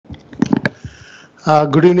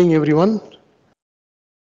Good evening, everyone.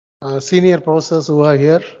 Senior professors who are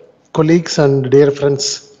here, colleagues and dear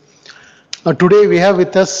friends. Today we have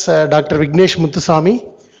with us Dr. Vignesh Muthuswamy,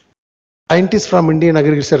 scientist from Indian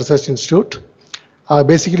Agriculture Research Institute.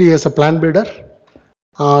 Basically, he is a plant breeder.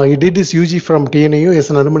 He did his UG from TNU, he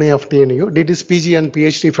is an alumni of TNU, did his PG and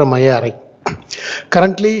PhD from IRI.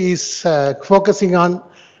 Currently, he is focusing on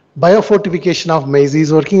biofortification of maize. He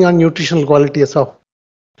is working on nutritional quality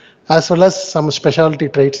as well as some specialty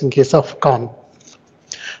traits in case of corn.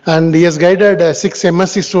 And he has guided 6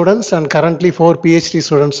 MSc students, and currently 4 PhD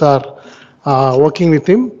students are working with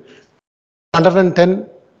him. 110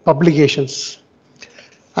 publications.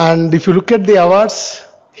 And if you look at the awards,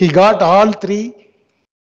 he got all 3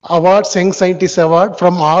 awards, Young Scientist Award,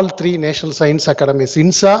 from all 3 national science academies,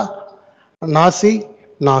 INSA, NASI,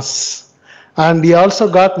 NAS. And he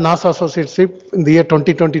also got NASA Associateship in the year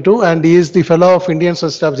 2022, and he is the Fellow of Indian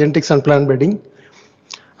Society of Genetics and Plant Breeding.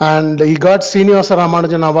 And he got Srinivasa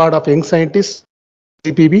Ramanujan Award of Young Scientist,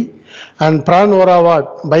 CPB, and Pran Vora Award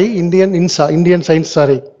by Indian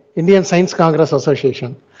Science Congress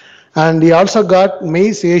Association. And he also got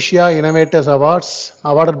Maize Asia Innovators Awards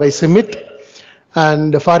awarded by CIMIT.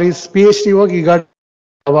 And for his PhD work, he got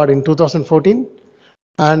award in 2014.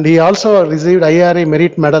 And he also received IRA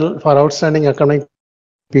Merit Medal for Outstanding Academic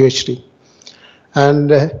PhD.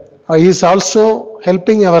 And he is also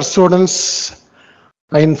helping our students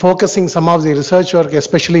in focusing some of the research work,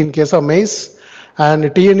 especially in case of maize. And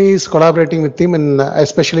TNE is collaborating with him,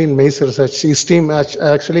 especially in maize research. His team,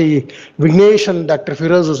 actually, Vignesh and Dr.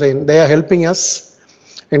 Firoz Hussain, they are helping us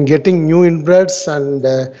in getting new inbreds and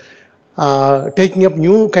taking up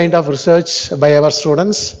new kind of research by our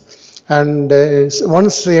students. And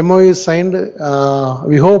once the MOU is signed,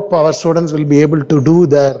 we hope our students will be able to do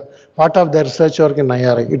their part of their research work in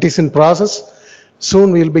IRI. It is in process.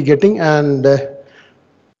 Soon we will be getting, and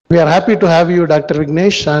we are happy to have you, Dr.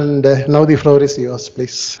 Vignesh, and now the floor is yours,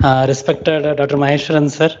 please. Respected Dr.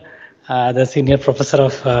 Maheshwaran, sir, the Senior Professor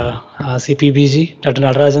of CPBG, Dr.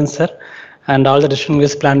 Natarajan, sir, and all the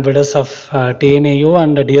distinguished plant breeders of TNAU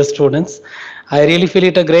and dear students. I really feel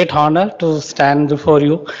it a great honor to stand before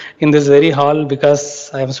you in this very hall because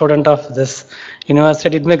I am a student of this university.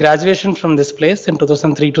 I did my graduation from this place in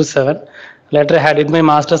 2003 to 7. Later I did my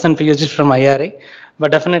master's and PhD from IRI.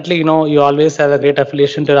 But definitely, you always have a great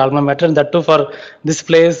affiliation to your alma mater, and that too for this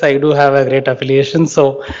place, I do have a great affiliation.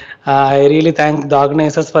 So I really thank the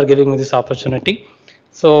organizers for giving me this opportunity.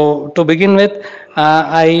 So to begin with,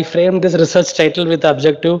 I framed this research title with the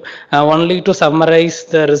objective only to summarize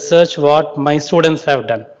the research what my students have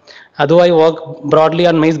done. Although I work broadly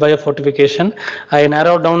on maize biofortification, I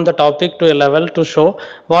narrowed down the topic to a level to show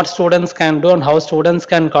what students can do and how students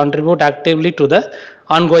can contribute actively to the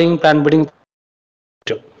ongoing plant breeding.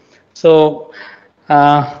 So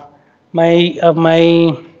the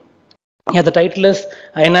title is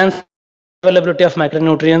Enhance Availability of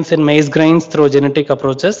Micronutrients in Maize Grains Through Genetic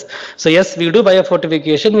Approaches. So yes, we do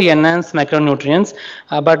biofortification, we enhance macronutrients,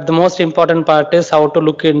 but the most important part is how to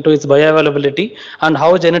look into its bioavailability and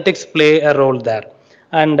how genetics play a role there.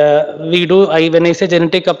 And when I say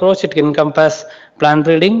genetic approach, it can encompass plant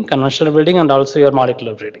breeding, conventional breeding, and also your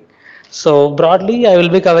molecular breeding. So broadly, I will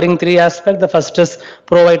be covering 3 aspects. The first is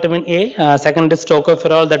provitamin A, second is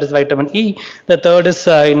tocopherol, that is vitamin E. The third is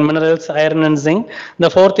in minerals, iron and zinc. The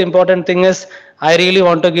fourth important thing is I really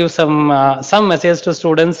want to give some message to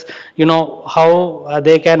students, how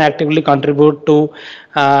they can actively contribute to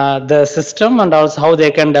the system and also how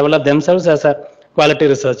they can develop themselves as a quality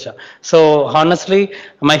researcher. So honestly,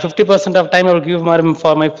 my 50% of time I will give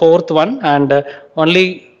for my fourth one, and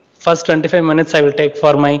only first 25 minutes I will take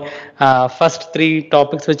for my first 3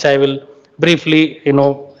 topics, which I will briefly,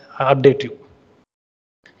 update you.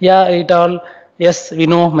 Yeah, yes, we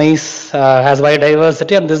know maize has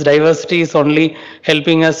biodiversity, and this diversity is only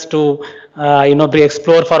helping us to,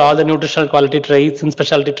 explore for all the nutritional quality traits and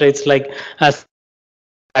specialty traits like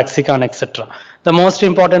Axicon, etc. The most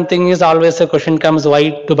important thing is always a question comes,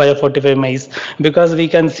 why to biofortify maize? Because we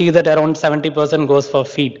can see that around 70% goes for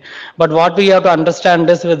feed. But what we have to understand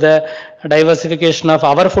is with the diversification of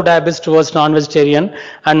our food habits towards non-vegetarian,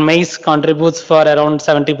 and maize contributes for around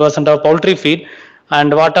 70% of poultry feed,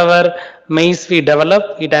 and whatever maize we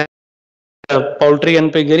develop, it has poultry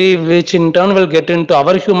and piggery, which in turn will get into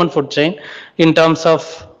our human food chain in terms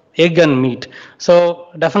of egg and meat. So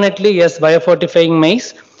definitely, yes, biofortifying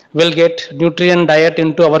maize will get nutrient diet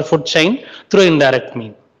into our food chain through indirect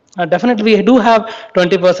means. Definitely, we do have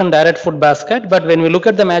 20% direct food basket, but when we look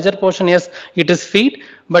at the major portion, yes, it is feed,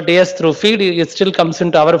 but yes, through feed, it still comes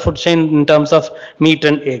into our food chain in terms of meat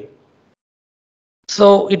and egg.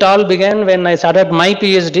 So it all began when I started my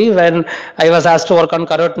PhD, when I was asked to work on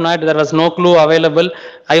carotenoid. There was no clue available.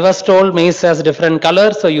 I was told maize has different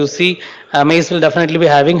colors, so you see maize will definitely be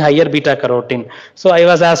having higher beta carotene. So I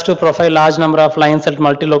was asked to profile large number of lines at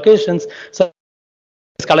multi locations. So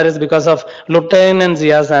this color is because of lutein and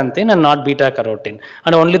zeaxanthin and not beta carotene.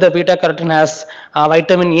 And only the beta carotene has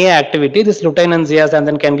vitamin A activity. This lutein and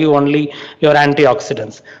zeaxanthin can give only your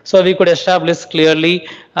antioxidants. So we could establish clearly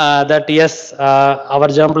that yes, our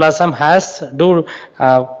germplasm has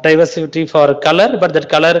diversity for color, but that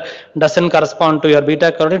color doesn't correspond to your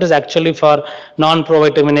beta carotene. It is actually for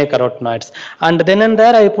non-provitamin A carotenoids. And then and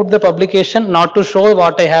there I put the publication not to show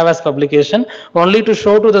what I have as publication, only to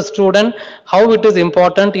show to the student how it is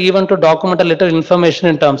important even to document a little information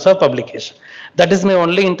in terms of publication. That is my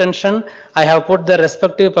only intention. I have put the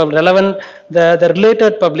respective relevant, the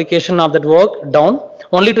related publication of that work down,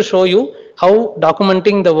 only to show you how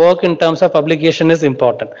documenting the work in terms of publication is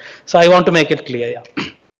important. So I want to make it clear. Yeah.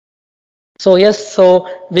 So yes, so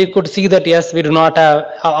we could see that yes, we do not have,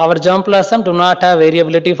 our germplasm do not have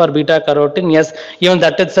variability for beta carotene. Yes, even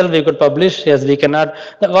that itself we could publish. Yes, we cannot.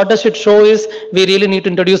 What does it show is we really need to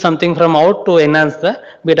introduce something from out to enhance the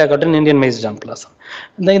beta carotene in Indian maize germplasm.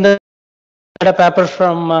 In the a paper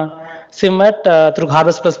from CIMMET through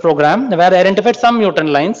Harvest Plus program, where they identified some mutant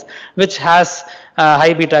lines which has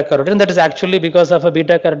high beta carotene. That is actually because of a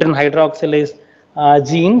beta carotene hydroxylase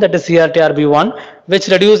gene, that is CRTRB1, which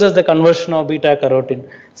reduces the conversion of beta carotene.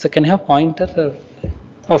 So can you have pointer?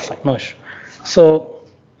 Oh, fine, no issue. So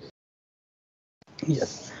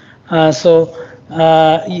yes.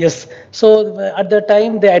 Yes. So at the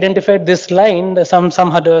time they identified this line, some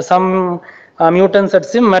mutants at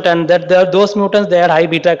CIMMET, and those mutants they had high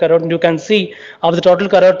beta carotene. You can see of the total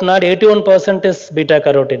carotenoid, 81% is beta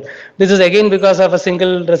carotene. This is again because of a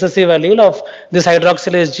single recessive allele of this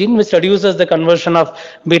hydroxylase gene, which reduces the conversion of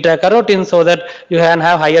beta carotene, so that you can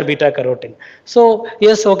have higher beta carotene. So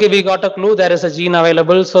yes, okay, we got a clue. There is a gene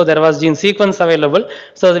available, so there was gene sequence available,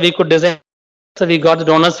 so that we could design. So we got the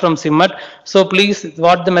donors from CIMMET. So please,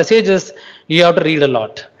 what the message is, you have to read a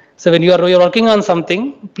lot. So when you're working on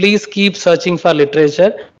something, please keep searching for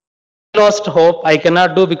literature. Lost hope, I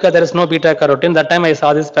cannot do because there is no beta carotene. That time I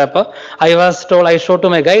saw this paper, I was told, I showed to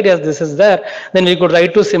my guide, yes, this is there. Then we could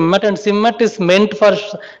write to CIMMET, and CIMMET is meant for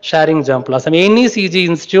sharing germplasm. Any CG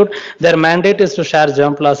institute, their mandate is to share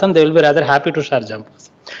germplasm. They will be rather happy to share germplasm.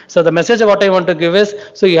 So the message of what I want to give is,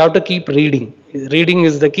 so you have to keep reading. Reading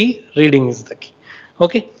is the key. Reading is the key.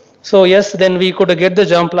 Okay. So yes, then we could get the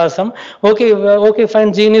germplasm. Okay, okay,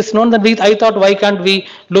 fine. Gene is known. Then I thought, why can't we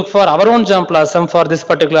look for our own germplasm for this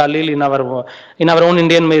particular allele in our own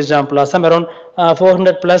Indian maize germplasm? Around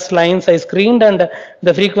 400 plus lines I screened, and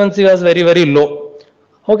the frequency was very, very low.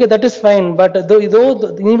 Okay, that is fine. But though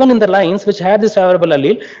even in the lines which had this favorable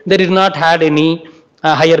allele, they did not had any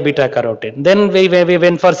higher beta carotene. Then we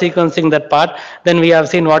went for sequencing that part. Then we have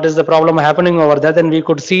seen what is the problem happening over there. Then we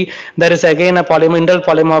could see there is again a indel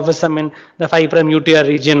polymorphism in the 5' UTR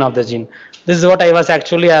region of the gene. This is what I was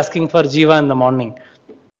actually asking for Jiva in the morning.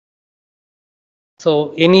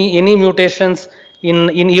 So any mutations in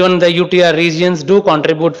even the UTR regions do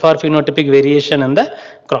contribute for phenotypic variation in the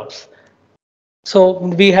crops. So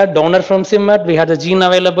we had donor from CIMMET, we had the gene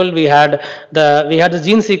available, we had the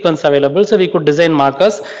gene sequence available, so we could design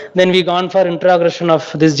markers. Then we gone for introgression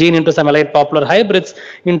of this gene into some allied poplar hybrids.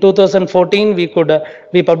 In 2014,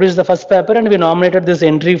 we published the first paper, and we nominated this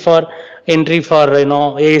entry for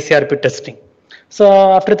AACRP testing.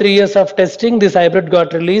 So after 3 years of testing, this hybrid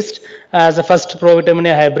got released as the first provitamin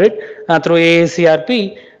A hybrid through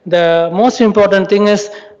AACRP. The most important thing is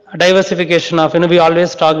diversification of, we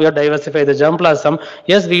always talk, we have diversify the germplasm.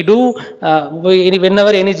 Yes, we do, whenever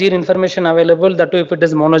any gene information available, that too if it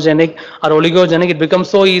is monogenic or oligogenic, it becomes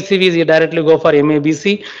so easy, we directly go for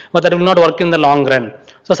MABC, but that will not work in the long run.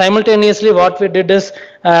 So simultaneously what we did is,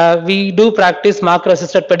 we do practice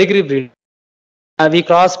marker-assisted pedigree breeding. We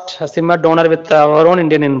crossed a CIMMET donor with our own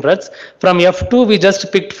Indian inbreds. From F2, we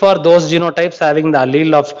just picked for those genotypes having the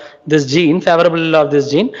allele of this gene, favorable of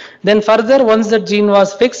this gene. Then further, once that gene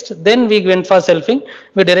was fixed, then we went for selfing.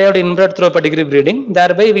 We derived inbred through pedigree breeding.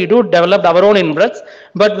 Thereby, we do develop our own inbreds,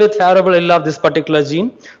 but with favorable allele of this particular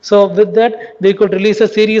gene. So with that, we could release a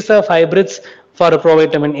series of hybrids for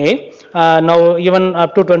provitamin A. Now even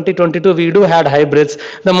up to 2022 we do had hybrids.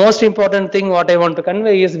 The most important thing what I want to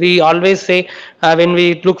convey is we always say when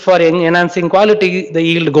we look for enhancing quality the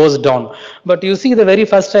yield goes down. But you see the very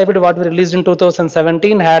first hybrid what we released in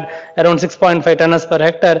 2017 had around 6.5 tons per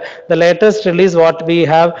hectare. The latest release what we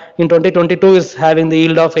have in 2022 is having the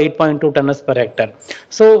yield of 8.2 tons per hectare.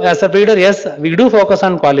 So as a breeder, yes, we do focus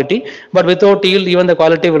on quality, but without yield even the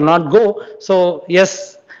quality will not go. So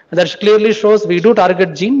yes, that clearly shows we do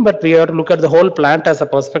target gene, but we have to look at the whole plant as a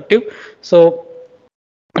perspective. So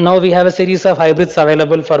now we have a series of hybrids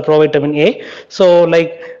available for provitamin A. So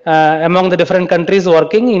like among the different countries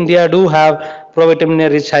working, India do have provitamin A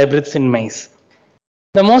rich hybrids in maize.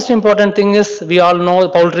 The most important thing is we all know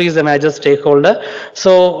poultry is a major stakeholder.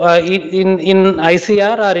 So in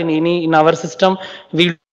ICR or in any in our system,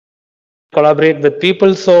 we collaborate with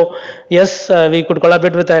people. So yes, we could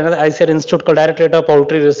collaborate with another ICR institute called Directorate of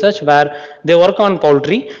Poultry Research where they work on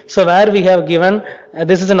poultry. So where we have given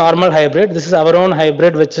this is a normal hybrid. This is our own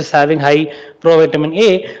hybrid which is having high provitamin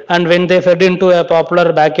A, and when they fed into a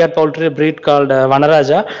popular backyard poultry breed called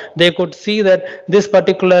Vanaraja, they could see that this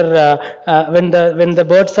particular when the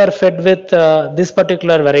birds are fed with this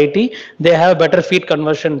particular variety, they have better feed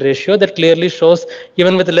conversion ratio. That clearly shows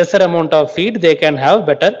even with lesser amount of feed they can have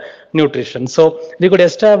better nutrition. So we could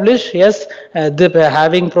establish yes,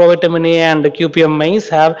 having provitamin A and QPM maize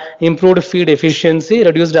have improved feed efficiency,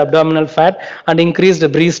 reduced abdominal fat, and increased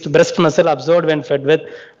breast muscle absorbed when fed with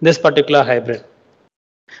this particular hybrid.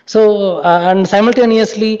 So, and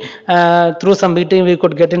simultaneously, through some meeting, we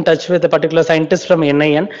could get in touch with a particular scientist from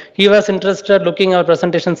NIN. He was interested looking our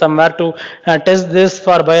presentation somewhere to test this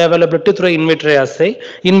for bioavailability through in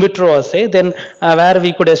vitro assay. Then where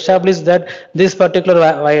we could establish that this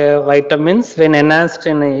particular vitamins, when enhanced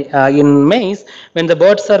in maize, when the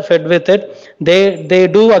birds are fed with it, they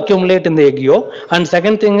do accumulate in the egg yolk. And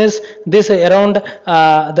second thing is this around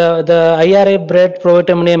the IRA bred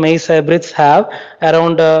provitamin A maize hybrids have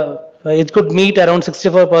around it could meet around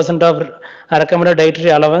 64% of recommended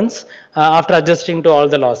dietary allowance after adjusting to all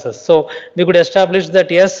the losses. So we could establish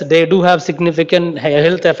that yes, they do have significant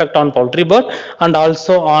health effect on poultry bird and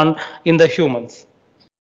also on in the humans.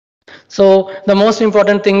 So the most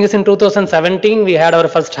important thing is in 2017 we had our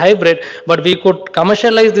first hybrid, but we could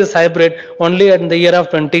commercialize this hybrid only in the year of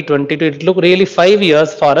 2022. It took really 5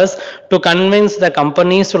 years for us to convince the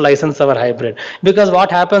companies to license our hybrid. Because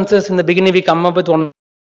what happens is in the beginning we come up with one.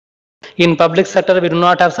 In public sector, we do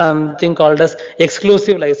not have something called as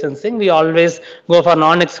exclusive licensing. We always go for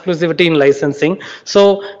non-exclusivity in licensing.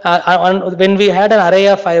 So when we had an array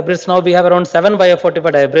of hybrids, now we have around 7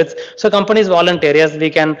 biofortified hybrids. So companies volunteer. Yes, we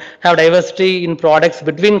can have diversity in products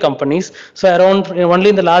between companies. So around only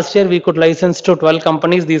in the last year, we could license to 12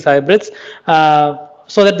 companies these hybrids.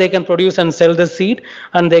 So that they can produce and sell the seed,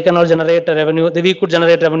 and they can all generate a revenue. We could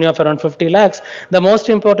generate revenue of around 50 lakhs. The most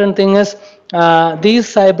important thing is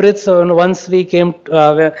these hybrids, once we came,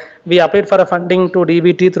 we applied for a funding to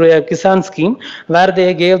DBT through a Kisan scheme, where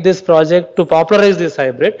they gave this project to popularize this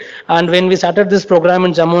hybrid. And when we started this program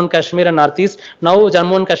in Jammu and Kashmir and Northeast, now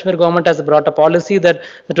Jammu and Kashmir government has brought a policy that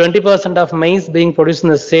the 20% of maize being produced in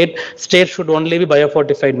the state should only be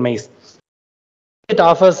biofortified maize. It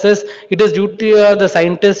offers is it is duty of the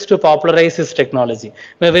scientists to popularize this technology.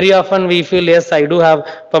 Very often we feel yes, I do have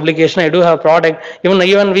publication, I do have product. Even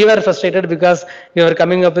we were frustrated because we were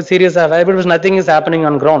coming up with series of hybrids, nothing is happening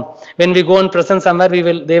on ground. When we go and present somewhere,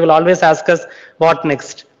 they will always ask us what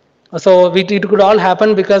next. So it could all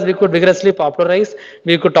happen because we could vigorously popularize.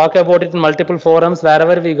 We could talk about it in multiple forums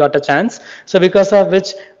wherever we got a chance. So because of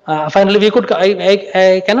which, finally we could.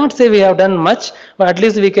 I cannot say we have done much, but at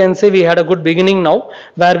least we can say we had a good beginning now,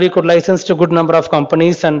 where we could license to good number of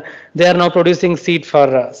companies, and they are now producing seed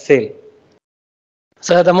for sale.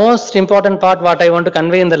 So the most important part, what I want to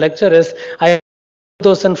convey in the lecture is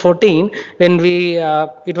 2014 when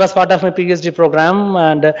it was part of my PhD program,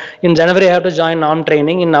 and in January I have to join NOM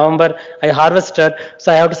training. In November I harvested,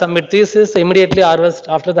 so I have to submit thesis. So immediately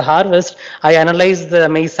after the harvest I analyzed the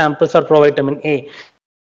maize samples for provitamin A.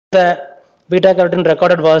 The beta carotene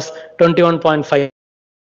recorded was 21.5.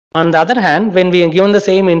 On the other hand, when we given the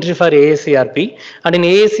same entry for AACRP, and in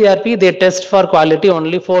AACRP they test for quality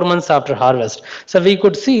only 4 months after harvest. So we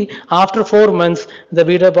could see after 4 months the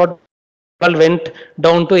beta went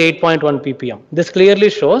down to 8.1 ppm. This clearly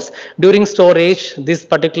shows during storage this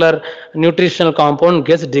particular nutritional compound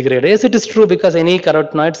gets degraded. Yes, it is true because any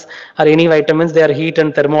carotenoids or any vitamins, they are heat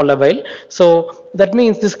and thermolabile. So that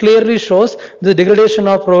means this clearly shows the degradation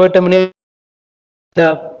of provitamin A. The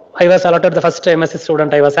I was allotted the first MSc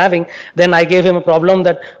student I was having. Then I gave him a problem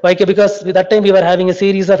that why, because at that time we were having a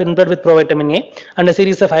series of inbred with provitamin A and a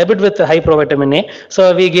series of hybrid with high provitamin A.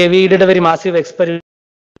 So we did a very massive experiment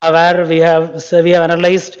where we have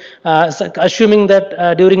analyzed, assuming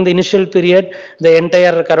that during the initial period the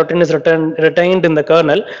entire carotene is retained in the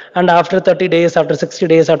kernel, and after 30 days, after 60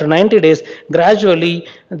 days, after 90 days, gradually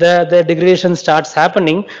the degradation starts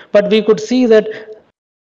happening. But we could see that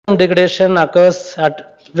degradation occurs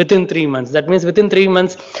within 3 months. That means within 3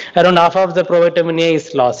 months, around half of the provitamin A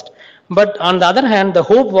is lost. But on the other hand, the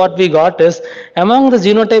hope what we got is among the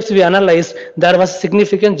genotypes we analyzed, there was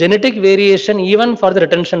significant genetic variation even for the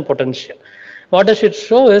retention potential. What I should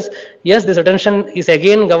show is, yes, this retention is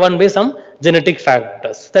again governed by some genetic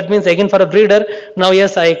factors. That means again for a breeder, now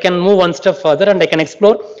yes, I can move one step further and I can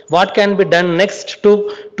explore what can be done next to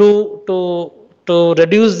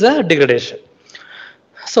reduce the degradation.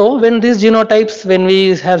 So when these genotypes, when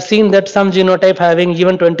we have seen that some genotype having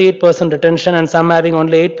even 28% retention and some having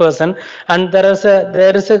only 8%, and there is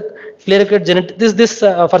a clear-cut genetic. This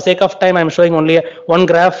for sake of time, I am showing only one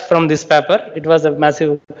graph from this paper. It was a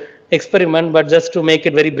massive experiment, but just to make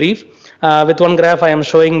it very brief, with one graph, I am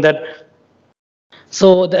showing that.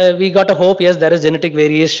 So we got a hope, yes, there is genetic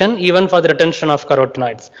variation even for the retention of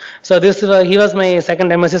carotenoids. So this he was my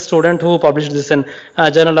second MSc student who published this in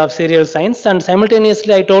Journal of Cereal Science, and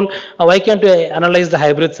simultaneously I told why can't we analyze the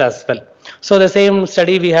hybrids as well. So the same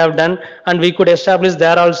study we have done, and we could establish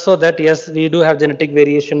there also that yes, we do have genetic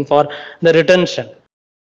variation for the retention.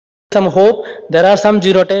 Some hope, there are some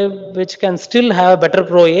genotype which can still have better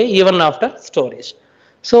Pro-A even after storage.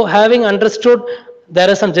 So having understood there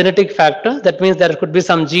is some genetic factor, that means there could be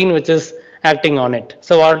some gene which is acting on it.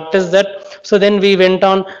 So what is that? So then we went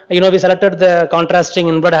on, we selected the contrasting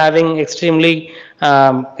inbred having extremely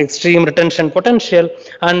extreme retention potential,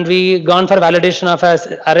 and we gone for validation of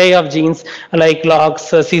an array of genes like LOX,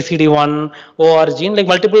 CCD1, OR gene, like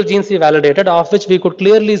multiple genes we validated, of which we could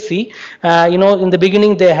clearly see, in the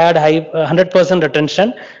beginning they had high 100%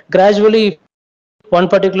 retention. Gradually, one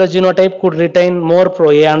particular genotype could retain more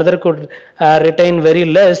Pro-A, another could retain very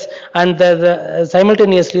less, and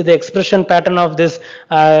simultaneously the expression pattern of this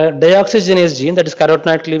deoxygenase gene, that is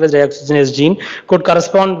carotenoid cleavage deoxygenase gene, could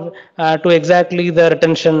correspond to exactly the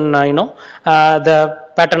retention, the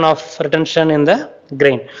pattern of retention in the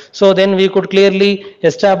grain. So then we could clearly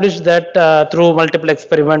establish that through multiple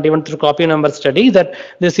experiment, even through copy number study, that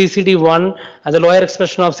the CCD1, the lower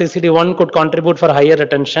expression of CCD1 could contribute for higher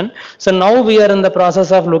retention. So now we are in the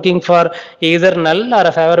process of looking for either null or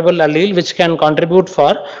a favorable allele which can contribute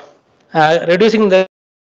for increasing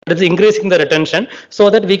the retention, so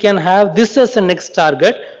that we can have this as a next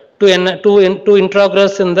target to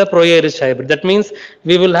introgress in the Pro-A rich hybrid. That means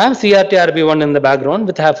we will have CRT-RB1 in the background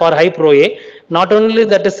with for high Pro-A. Not only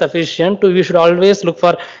that is sufficient, we should always look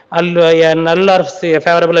for a null or a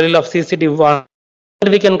favorable allele of CCD1.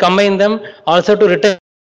 We can combine them also to retain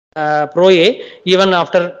Pro-A even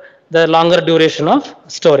after the longer duration of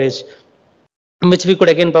storage, which we could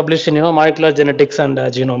again publish in molecular genetics and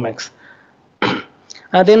genomics.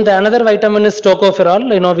 Then the another vitamin is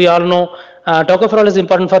tocopherol. We all know tocopherol is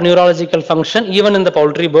important for neurological function. Even in the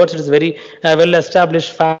poultry birds, it is very well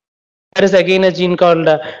established fact. There is again a gene called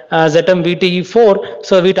ZMBTE4.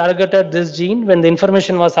 So we targeted this gene when the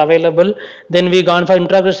information was available. Then we gone for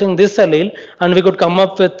introgressing this allele, and we could come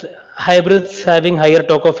up with hybrids having higher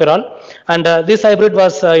tocopherol. And this hybrid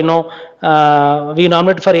was, we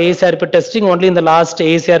nominated for AACRP testing. Only in the last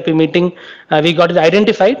AACRP meeting we got it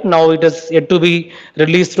identified. Now it is yet to be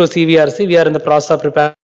released through CVRC. We are in the process of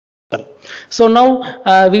preparing. So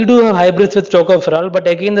now we do have hybrids with tocopherol, but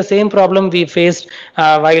again the same problem we faced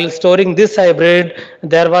while storing this hybrid.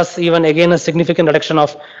 There was even again a significant reduction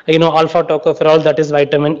of alpha tocopherol, that is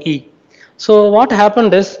vitamin E. So what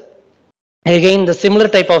happened is, again the similar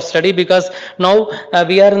type of study, because now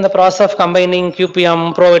we are in the process of combining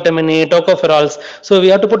QPM, provitamin A, tocopherols. So we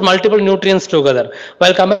have to put multiple nutrients together.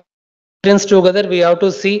 While combining together, we have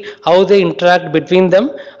to see how they interact between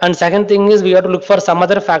them, and second thing is we have to look for some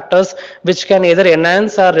other factors which can either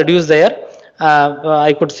enhance or reduce their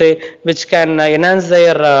I could say, which can enhance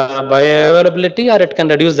their bioavailability, or it can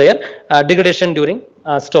reduce their degradation during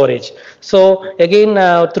storage. So again,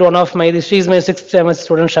 through one of she is my 6th semester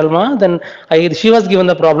student, Shalma. Then she was given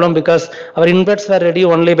the problem because our inputs were ready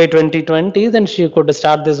only by 2020. Then she could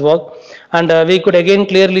start this work, and we could again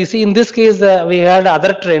clearly see in this case we had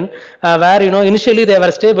other trend where initially they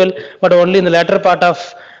were stable, but only in the latter part of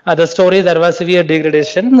The story there was severe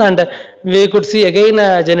degradation, and we could see again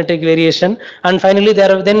genetic variation, and finally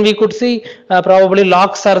then we could see probably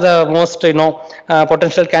LOX are the most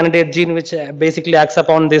potential candidate gene which basically acts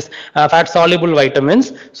upon this fat soluble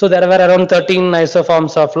vitamins. So there were around 13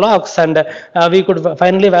 isoforms of LOX, and we could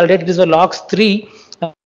finally validate it is a LOX3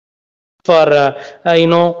 for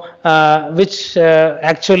which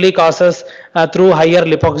actually causes through higher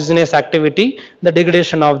lipoxygenase activity the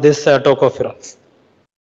degradation of this tocopherols.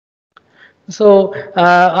 So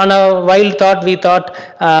on a wild thought, we thought,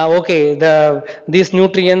 okay, these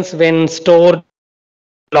nutrients when stored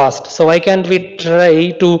lost. So why can't we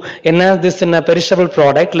try to enhance this in a perishable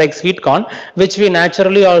product like sweet corn, which we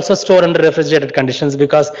naturally also store under refrigerated conditions,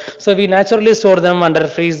 because so we naturally store them under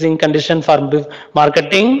freezing condition for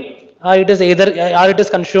marketing, it is either or it is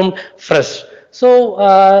consumed fresh. So,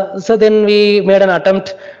 so then we made an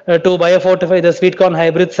attempt to biofortify the sweet corn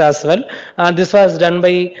hybrids as well. This was done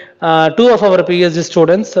by two of our PhD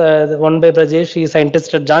students. One by Brajesh, he is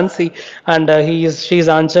scientist at Jhansi, and she is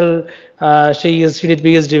Anchal. She did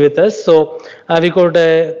PhD with us. So we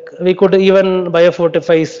could even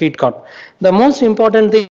biofortify sweet corn. The most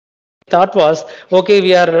important thing thought was, okay,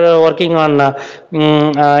 we are working on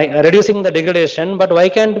reducing the degradation, but why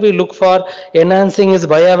can't we look for enhancing its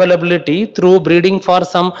bioavailability through breeding for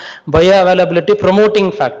some bioavailability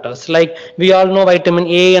promoting factors? Like we all know vitamin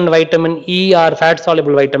A and vitamin E are fat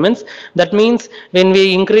soluble vitamins. That means when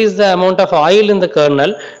we increase the amount of oil in the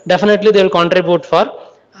kernel, definitely they will contribute for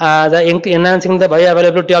enhancing the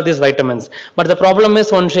bioavailability of these vitamins. But the problem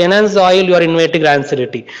is, once you enhance the oil, you are inviting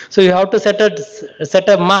rancidity. So you have to set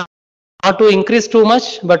a mark, not to increase too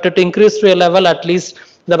much, but to increase to a level at least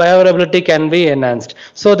the bioavailability can be enhanced.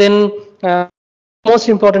 So then most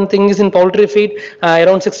important thing is in poultry feed,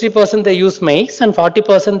 around 60% they use maize and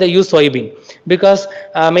 40% they use soybean, because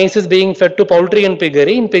maize is being fed to poultry and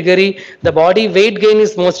piggery. In piggery, the body weight gain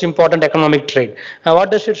is most important economic trade.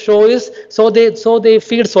 What does it show is, so they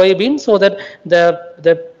feed soybean so that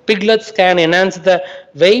the piglets can enhance the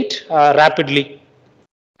weight rapidly.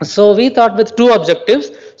 So we thought with two objectives.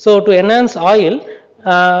 So to enhance oil,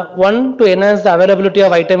 one, to enhance the availability of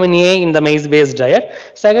vitamin A in the maize-based diet.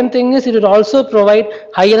 Second thing is, it will also provide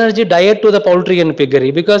high energy diet to the poultry and piggery,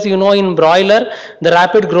 because in broiler, the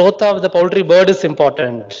rapid growth of the poultry bird is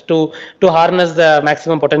important to harness the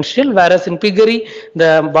maximum potential, whereas in piggery,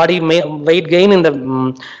 the body weight gain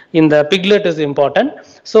in the piglet is important.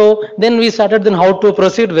 So then we started then how to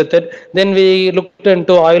proceed with it. Then we looked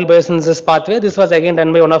into oil biosynthesis pathway. This was again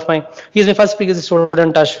done by one of he's my first PhD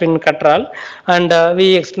student, Ashwin Katral, and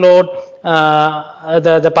we explored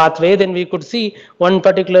the pathway. Then we could see one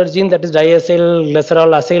particular gene, that is diacyl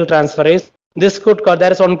glycerol acyl transferase. This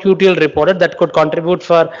there is one QTL reported that could contribute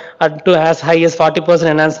for to as high as 40%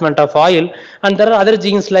 enhancement of oil, and there are other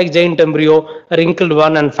genes like giant embryo, wrinkled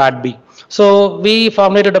one, and FAT-B. So we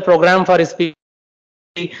formulated a program for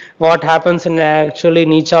what happens in actually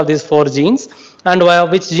in each of these four genes, and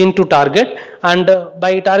which gene to target, and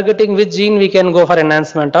by targeting which gene we can go for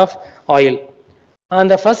enhancement of oil.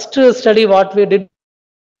 And the first study what we did,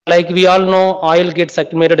 like we all know oil gets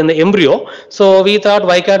accumulated in the embryo, so we thought,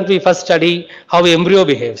 why can't we first study how embryo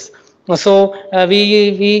behaves? So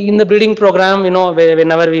we in the breeding program,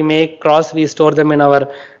 whenever we make cross, we store them in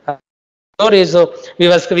our storage. So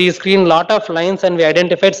we screened lot of lines, and we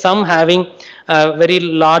identified some having very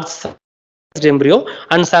large sized embryo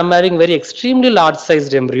and some having very extremely large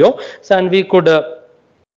sized embryo. So and we could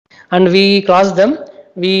and we crossed them.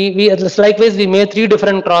 Likewise we made 3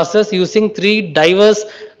 different crosses using 3 diverse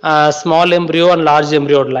small embryo and large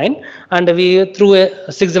embryo line, and we through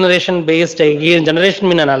a 6 generation based generation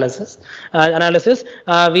mean analysis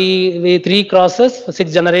we 3 crosses for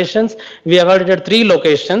 6 generations, we evaluated 3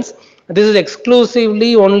 locations. This is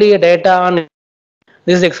exclusively only a data on the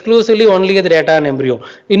data on embryo.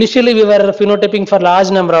 Initially, we were phenotyping for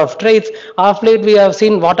large number of traits. Of late, we have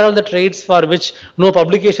seen what are the traits for which no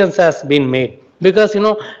publications has been made. Because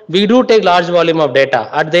we do take large volume of data.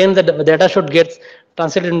 At the end, the data should get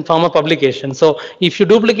translated in form of publication. So if you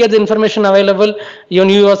duplicate the information available, you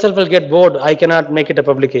yourself will get bored. I cannot make it a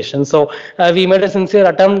publication. So we made a sincere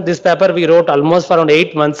attempt. This paper we wrote almost for around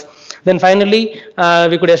 8 months. Then finally,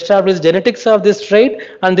 we could establish genetics of this trait,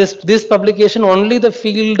 and this publication only the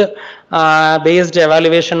field based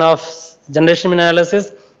evaluation of generation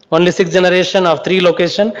analysis, only 6 generation of 3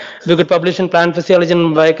 location we could publish in plant physiology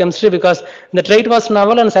and biochemistry, because the trait was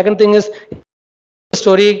novel, and second thing is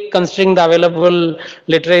story considering the available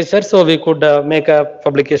literature, so we could make a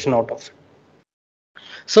publication out of it.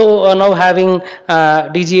 So now having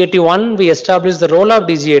DG81, we established the role of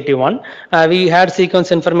DG81. We had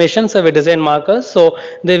sequence information, so we designed markers. So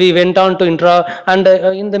then we went on to and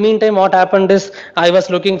in the meantime, what happened is I was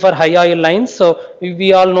looking for high oil lines. So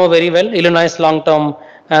we all know very well Illinois long-term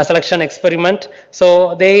selection experiment.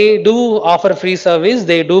 So they do offer free service.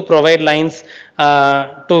 They do provide lines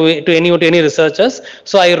to any researchers.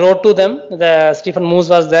 So I wrote to them. The Stephen Moose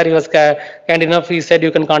was there. He was kind enough. He said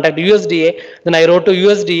you can contact USDA. Then I wrote to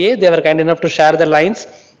USDA. They were kind enough to share the lines.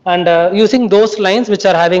 And using those lines which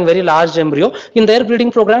are having very large embryo in their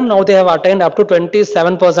breeding program, now they have attained up to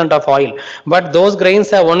 27% of oil. But those grains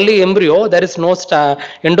have only embryo. There is no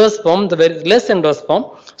endosperm. The very less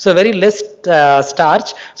endosperm. So very less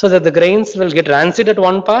starch, so that the grains will get rancid at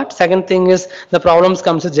one part. Second thing is the problems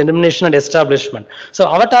comes with germination and establishment. So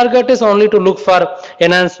our target is only to look for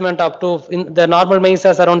enhancement up to the normal maize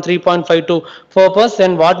has around 3.5 to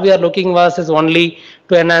 4%. What we are looking was is only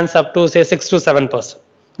to enhance up to say 6 to 7%.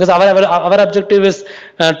 Because our objective is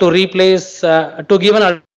to replace to give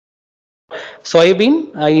an soybean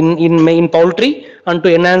in poultry and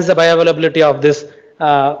to enhance the bioavailability of this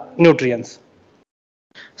nutrients.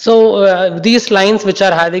 So these lines which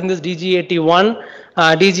are having this DG81,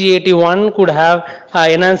 DG81 could have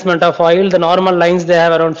enhancement of oil. The normal lines they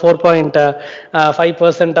have around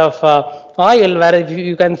 4.5% of oil, where if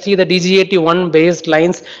you can see the DG81 based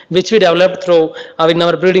lines which we developed through in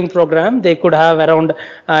our breeding program, they could have around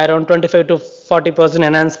 25 to 40%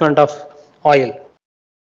 enhancement of oil.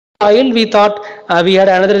 Oil, we thought we had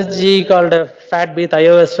another G called fat beet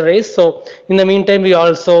ioesterase. So in the meantime, we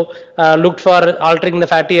also looked for altering the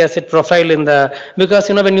fatty acid profile in the, because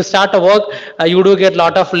when you start a work, you do get a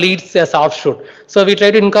lot of leads as offshoot. So we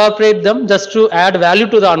try to incorporate them just to add value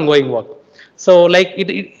to the ongoing work. So like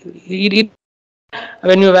it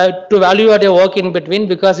when you have to value add your work in between,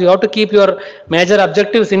 because you have to keep your major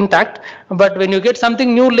objectives intact, but when you get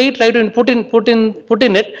something new late, try to put in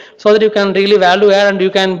it so that you can really value add and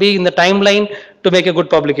you can be in the timeline to make a good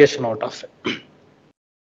publication out of it.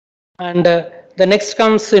 And the next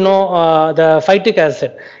comes the phytic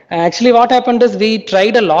acid. Actually what happened is we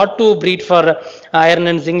tried a lot to breed for iron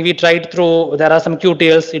and zinc. We tried through, there are some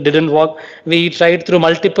QTLs, it didn't work. We tried through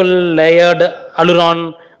multiple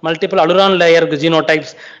aluron layer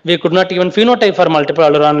genotypes. We could not even phenotype for multiple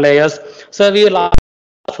aluron layers. So we lost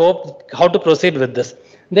hope how to proceed with this.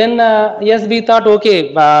 Then yes, we thought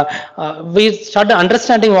okay, we started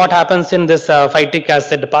understanding what happens in this phytic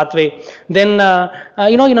acid pathway. Then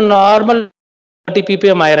in a normal 30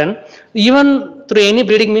 ppm iron, even through any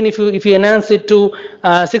breeding mean, if you enhance it to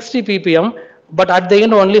 60 ppm, but at the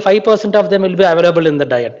end only 5% of them will be available in the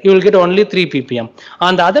diet. You will get only 3 ppm.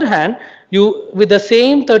 On the other hand, you with the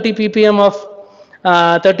same 30 ppm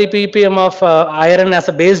of iron as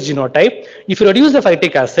a base genotype, if you reduce the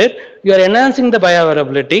phytic acid, you are enhancing the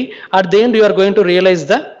bioavailability. At the end, you are going to realize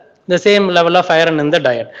the same level of iron in the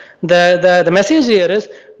diet. The message here is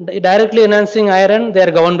directly enhancing iron, they are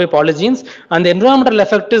governed by polygenes, and the environmental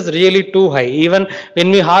effect is really too high. Even when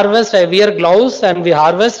we harvest, I wear gloves and we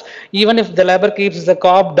harvest, even if the labor keeps the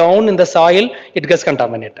cob down in the soil, it gets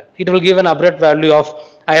contaminated. It will give an abrupt value of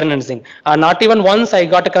iron and zinc. Not even once I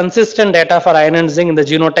got a consistent data for iron and zinc in the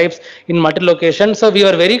genotypes in multi-location. So we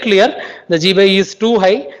were very clear the GB is too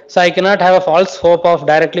high, so I cannot have a false hope of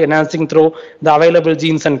directly enhancing through the available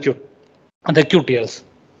genes and the QTLs.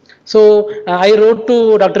 So I wrote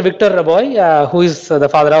to Dr. Victor Raboy, who is the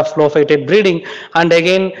father of flow phytate breeding, and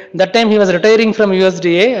again that time he was retiring from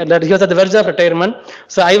USDA, that he was at the verge of retirement.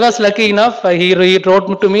 So I was lucky enough, he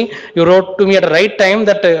wrote to me, you wrote to me at the right time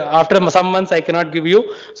that after some months I cannot give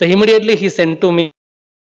you. So immediately he sent to me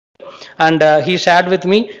and he shared with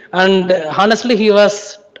me, and honestly he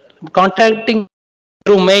was contacting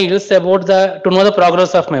through mails about to know the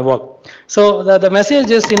progress of my work. So the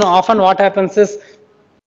message is, often what happens is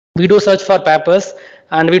we do search for papers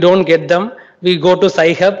and we don't get them. We go to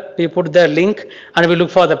SciHub, we put the link and we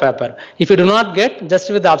look for the paper. If you do not get, just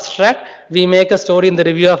with the abstract, we make a story in the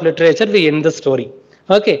review of literature, we end the story.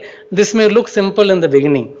 Okay, this may look simple in the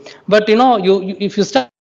beginning, but if you start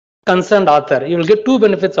concerned author, you will get two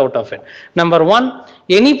benefits out of it. Number one,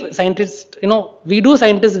 any scientist, we do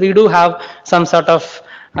have some sort of,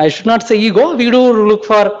 I should not say ego, we do look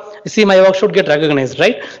for, see, my work should get recognized,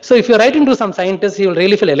 right? So if you're writing to some scientist, he will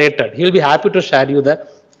really feel elated. He will be happy to share you the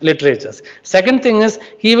literatures. Second thing is,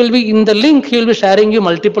 he will be in the link, he will be sharing you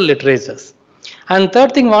multiple literatures. And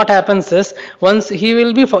third thing what happens is, once he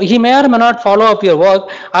may or may not follow up your work.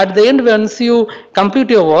 At the end, once you complete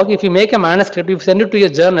your work, if you make a manuscript, if you send it to your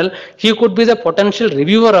journal, he could be the potential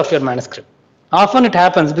reviewer of your manuscript. Often it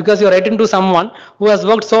happens because you're writing to someone who has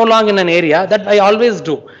worked so long in an area that I always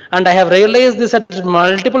do. And I have realized this at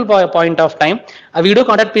multiple point of time. We do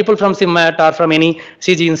contact people from CIMAT or from any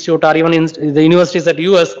CG institute or even in the universities at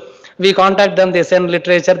US. We contact them, they send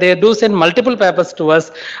literature, they do send multiple papers to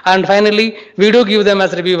us. And finally, we do give them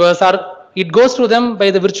as reviewers, or it goes to them by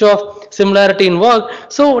the virtue of similarity in work.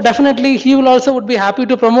 So definitely he will also would be happy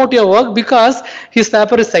to promote your work because his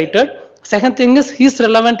paper is cited. Second thing is his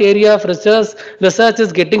relevant area of research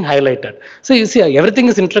is getting highlighted. So you see, everything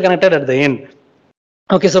is interconnected at the end.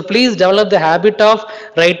 Okay, so please develop the habit of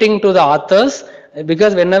writing to the authors,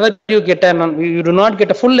 because whenever you get you do not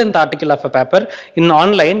get a full length article of a paper in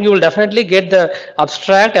online, you will definitely get the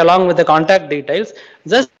abstract along with the contact details.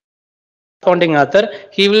 Just corresponding author,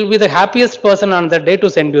 he will be the happiest person on that day to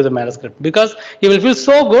send you the manuscript, because he will feel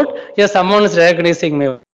so good. Yes, someone is recognizing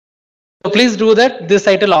me. So please do that. This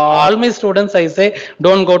I tell all my students, I say,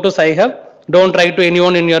 don't go to Sci-Hub, don't write to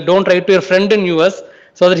anyone in your, don't write to your friend in US,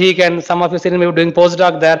 so that he can, some of you see me doing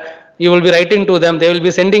postdoc there, you will be writing to them, they will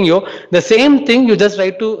be sending you. The same thing, you just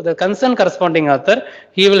write to the concerned corresponding author,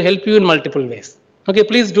 he will help you in multiple ways. Okay,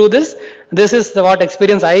 please do this. This is the what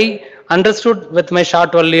experience I understood with my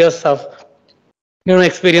short 12 years of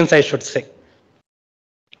experience, I should say.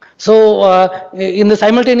 So in the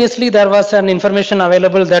simultaneously there was an information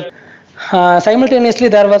available that simultaneously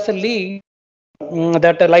there was a leak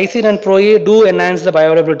that lysine and Pro-A do enhance the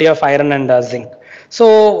bioavailability of iron and zinc.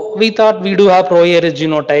 So we thought we do have Pro-A rich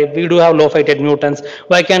genotype, we do have low phytate mutants,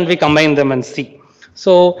 why can't we combine them and see?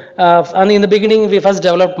 So and in the beginning we first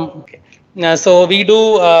developed, so we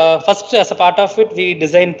do first as a part of it we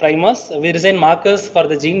design primers, we design markers for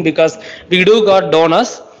the gene, because we do got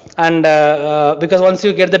donors. And because once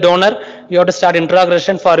you get the donor, you have to start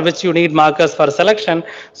introgression, for which you need markers for selection.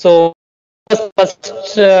 So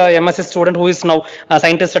first MSc student who is now a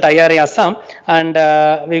scientist at IRA Assam, and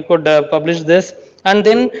we could publish this. And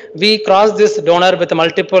then we crossed this donor with a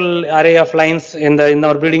multiple array of lines in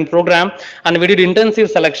our breeding program, and we did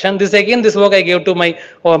intensive selection. This work I gave to my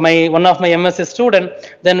one of my MSc student.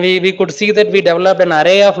 Then we could see that we developed an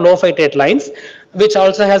array of low phytate lines, which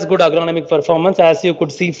also has good agronomic performance, as you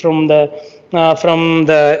could see from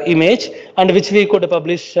the image, and which we could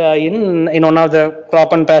publish in one of the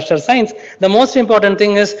crop and pasture science. The most important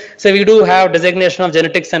thing is, so we do have designation of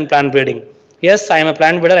genetics and plant breeding. Yes, I am a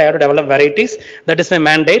plant breeder, I have to develop varieties. That is my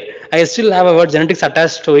mandate. I still have a word genetics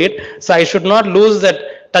attached to it. So I should not lose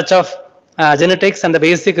that touch of genetics and the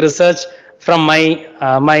basic research from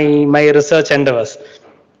my research endeavors.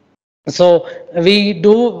 So we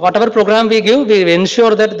do whatever program we give, we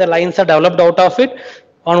ensure that the lines are developed out of it.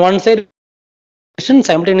 On one side,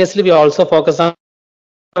 simultaneously we also focus on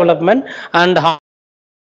development and how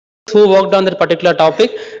who worked on that particular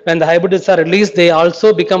topic, when the hybrids are released, they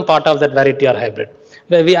also become part of that variety or hybrid.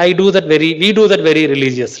 Where we do that very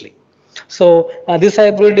religiously. So this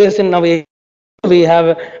hybrid is in our, we have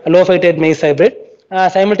a low phytate maize hybrid.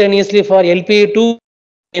 Simultaneously for LPA2,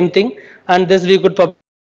 same thing, and this we could publish,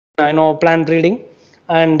 plant breeding.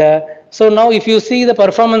 And so now if you see the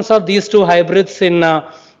performance of these two hybrids in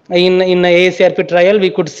AACRP trial,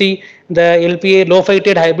 we could see the LPA low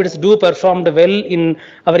phytate hybrids do performed well in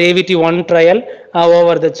our AVT1 trial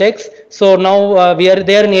over the checks. So now we are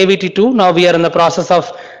there in AVT2. Now we are in the process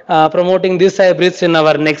of promoting these hybrids in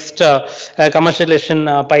our next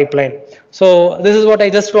commercialization pipeline. So this is what I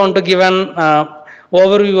just want to give an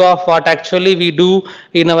overview of what actually we do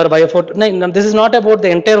in our this is not about the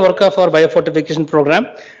entire work of our biofortification program.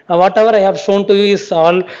 Whatever I have shown to you is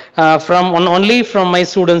all only from my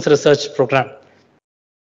students' research program.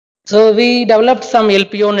 So we developed some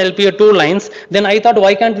LPO and LPO2 lines. Then I thought,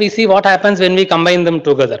 why can't we see what happens when we combine them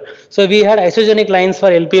together? So we had isogenic lines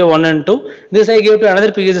for LPO1 and 2. This I gave to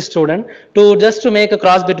another PhD student to make a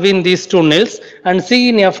cross between these two nils and see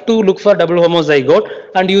in F2 look for double homozygote,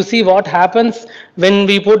 and you see what happens when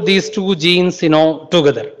we put these two genes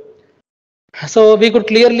together. So we could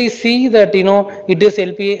clearly see that it is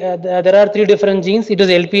LPA. There are three different genes. It is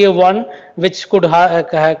LPA1, which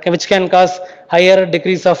which can cause higher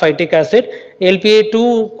decrease of phytic acid.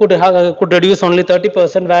 LPA2 could reduce only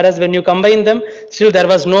 30%, whereas when you combine them, still there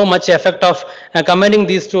was no much effect of combining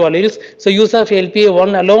these two alleles. So use of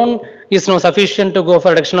LPA1 alone is not sufficient to go for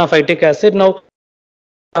reduction of phytic acid. Now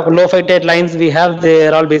low phytate lines we have, they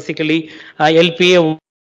are all basically LPA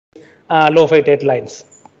low phytate lines.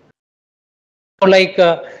 Like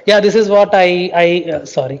this is what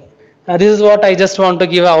this is what I just want to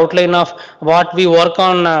give an outline of what we work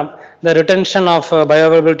on, the retention of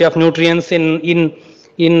bioavailability of nutrients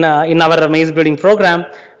in our maize breeding program.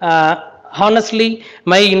 honestly,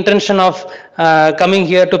 my intention of coming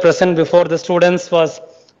here to present before the students was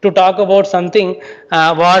to talk about something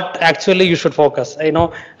what actually you should focus.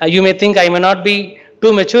 You may think I may not be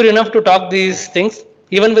too mature enough to talk these things.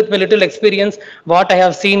 Even with my little experience, what I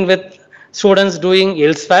have seen with students doing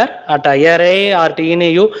elsewhere at IRA or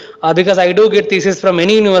TNAU, because I do get thesis from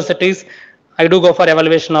many universities. I do go for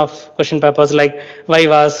evaluation of question papers like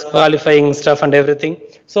vivas, qualifying stuff and everything.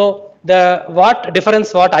 So the what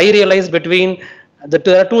difference what I realized between the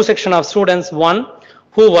two section of students, one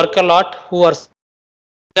who work a lot, who are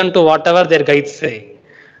listen to whatever their guides say.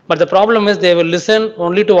 But the problem is they will listen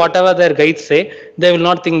only to whatever their guides say. They will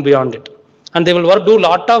not think beyond it. And they will do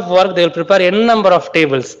lot of work. They will prepare n number of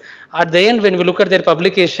tables. At the end, when we look at their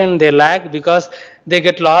publication, they lag because they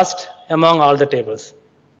get lost among all the tables.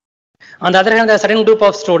 On the other hand, there are a certain group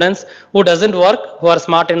of students who doesn't work, who are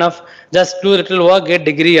smart enough, just do little work, get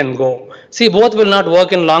degree and go. See, both will not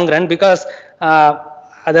work in long run because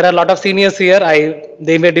there are a lot of seniors here.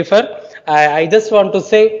 They may differ. I just want to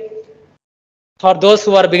say, for those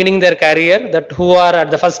who are beginning their career, that who are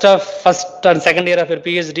at the first and second year of your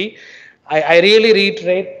PhD, I really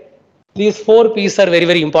reiterate these 4 P's are very,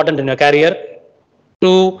 very important in your career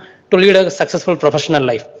to lead a successful professional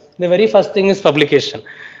life. The very first thing is publication.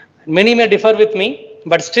 Many may differ with me,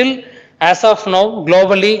 but still, as of now,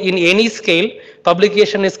 globally, in any scale,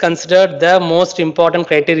 publication is considered the most important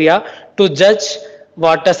criteria to judge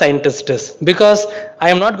what a scientist is. Because I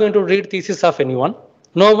am not going to read thesis of anyone.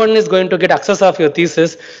 No one is going to get access of your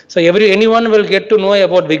thesis. So anyone will get to know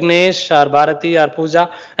about Vignesh or Bharati or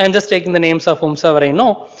Pooja. I am just taking the names of whomsoever I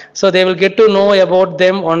know. So they will get to know about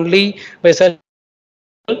them only by searching.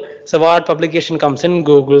 So what publication comes in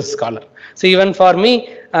Google Scholar. So even for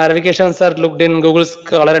me, Ravikeshan sir looked in Google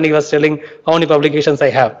Scholar and he was telling how many publications I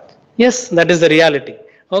have. Yes, that is the reality.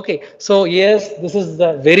 Okay, so yes, this is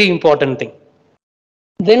the very important thing.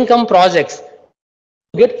 Then come projects.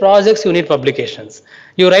 To get projects, you need publications.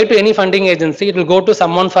 You write to any funding agency, it will go to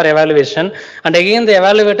someone for evaluation. And again, the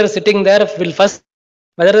evaluator sitting there will first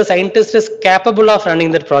whether the scientist is capable of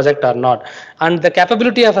running that project or not. And the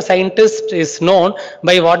capability of a scientist is known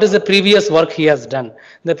by what is the previous work he has done.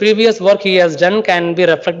 The previous work he has done can be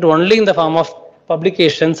reflected only in the form of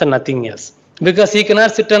publications and nothing else. Because he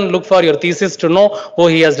cannot sit and look for your thesis to know, oh,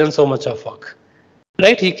 he has done so much of work.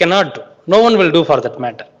 Right? He cannot do. No one will do for that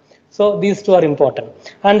matter. So these two are important.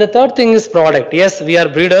 And the third thing is product. Yes, we are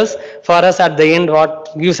breeders. For us at the end, what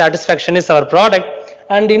gives satisfaction is our product.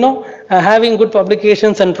 And having good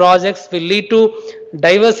publications and projects will lead to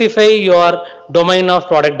diversify your domain of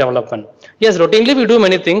product development. Yes, routinely we do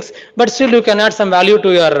many things, but still you can add some value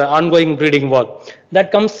to your ongoing breeding work.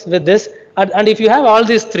 That comes with this. And if you have all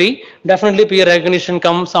these 3, definitely peer recognition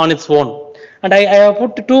comes on its own. And I have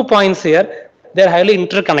put 2 points here. They're highly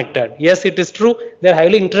interconnected. Yes, it is true. They're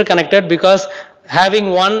highly interconnected because having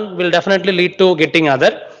one will definitely lead to getting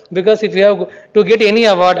other. Because if you have to get any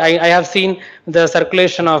award, I have seen the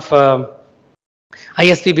circulation of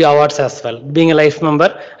ISPB awards as well. Being a life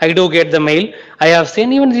member, I do get the mail. I have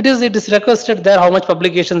seen even it is requested there how much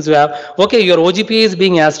publications you have. Okay, your OGPA is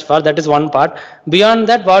being asked for. That is one part. Beyond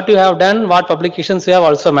that, what you have done, what publications you have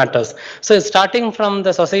also matters. So starting from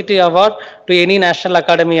the Society Award to any National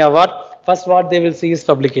Academy Award, first what they will see is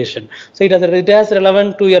publication. So it has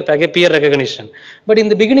relevant to your peer recognition. But in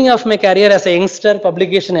the beginning of my career as a youngster,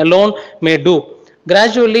 publication alone may do.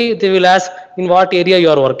 Gradually, they will ask in what area you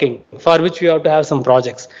are working, for which you have to have some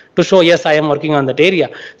projects to show, yes, I am working on that area.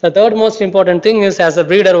 The third most important thing is as a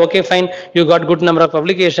breeder, okay, fine, you got good number of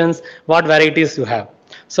publications, what varieties you have.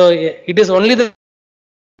 So it is only the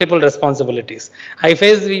multiple responsibilities. We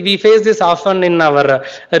face this often in our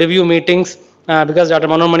review meetings. Because Dr.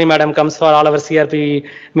 Manomani madam comes for all our CRP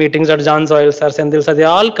meetings, Dr. John Zoyle sir, Sendil sir, they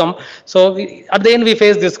all come. So at the end we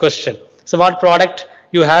face this question. So what product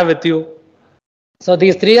you have with you? So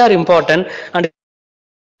these 3 are important, and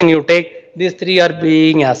you take these 3 are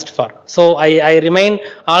being asked for. So I remind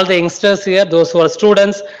all the youngsters here, those who are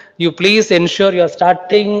students, you please ensure you are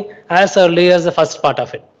starting as early as the first part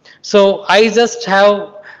of it. So I just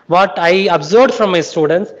have what I observed from my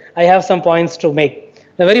students. I have some points to make.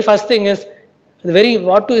 The very first thing is,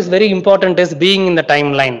 what is very important is being in the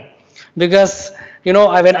timeline. Because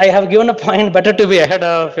when I have given a point, better to be ahead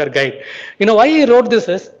of your guide. Why I wrote this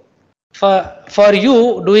is, for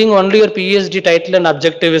you, doing only your PhD title and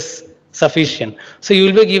objective is sufficient. So you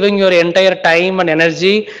will be giving your entire time and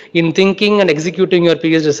energy in thinking and executing your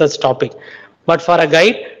PhD research topic. But for a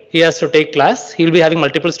guide, he has to take class. He will be having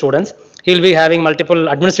multiple students. He will be having multiple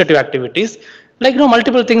administrative activities.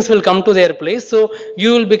 Multiple things will come to their place. So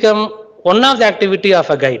you will become one of the activity of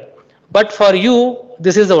a guide. But for you,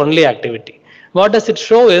 this is the only activity. What does it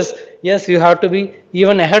show is, yes, you have to be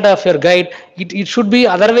even ahead of your guide. It should be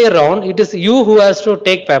other way around. It is you who has to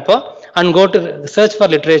take paper and go to search for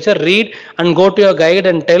literature, read and go to your guide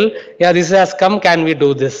and tell, yeah, this has come, can we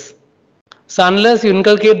do this? So unless you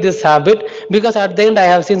inculcate this habit, because at the end I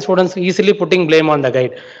have seen students easily putting blame on the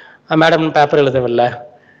guide. Madam paper எழுதவில்லை,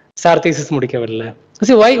 sir thesis முடிக்கவில்லை.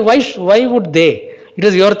 See, why would they? It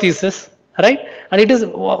is your thesis, right? And it is,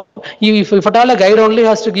 if at all a guide only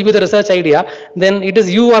has to give you the research idea, then it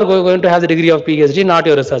is you are going to have the degree of PhD, not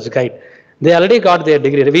your research guide. They already got their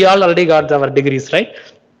degree. We all already got our degrees, right?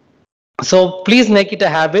 So please make it a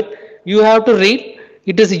habit. You have to read.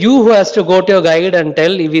 It is you who has to go to your guide and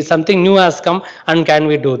tell if something new has come and can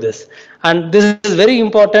we do this. And this is very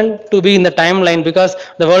important to be in the timeline, because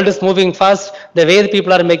the world is moving fast. The way the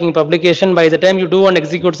people are making publication, by the time you do and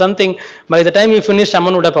execute something, by the time you finish,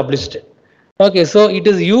 someone would have published it. Okay, so it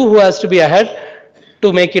is you who has to be ahead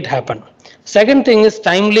to make it happen. Second thing is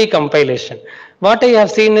timely compilation. What I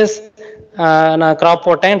have seen is, நான் graph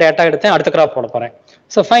போட்டேன், data எடுத்தேன், அடுத்த graph போட போறேன்.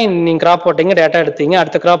 So fine, நீங்க graph போட்டீங்க, data எடுத்தீங்க,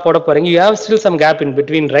 அடுத்த கிராப் போட போறீங்க. You have still some gap in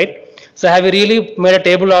between, right? So have you really made a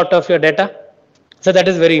table out of your data? So that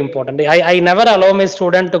is very important. I never allow my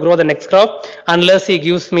student to grow the next crop unless he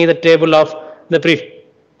gives me the table of the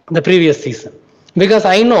previous season. Because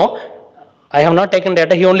I know I have not taken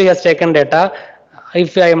data, he only has taken data.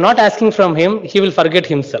 If I am not asking from him, he will forget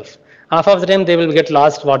himself. Half of the time they will get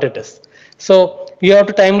lost what it is. So you have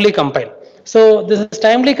to timely compile. So this is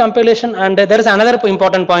timely compilation, and there is another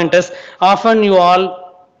important point is, often you all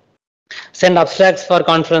send abstracts for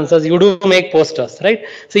conferences, you do make posters, right?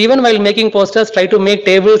 So even while making posters, try to make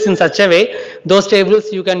tables in such a way, those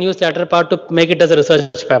tables you can use latter part to make it as a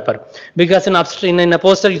research paper. Because in a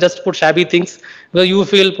poster you just put shabby things, where you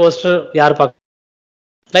feel poster yaar pak.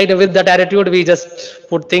 Right, with that attitude we just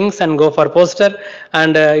put things and go for poster.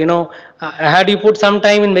 And had you put some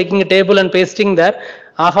time in making a table and pasting there,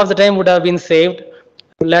 half of the time would have been saved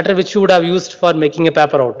later, which you would have used for making a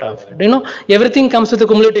paper out of it. Everything comes with a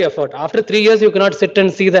cumulative effort. After 3 years you cannot sit and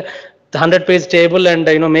see the 100-page table and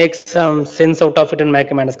make some sense out of it and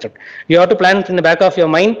make a manuscript. You have to plan it in the back of your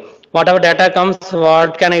mind. Whatever data comes,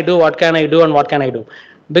 what can I do, what can I do, and what can I do.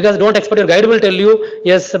 Because don't expect your guide will tell you,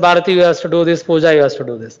 yes, Bharati, you has to do this, Pooja, you has to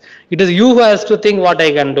do this. It is you who has to think what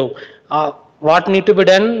I can do. What need to be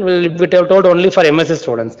done will be told only for MSc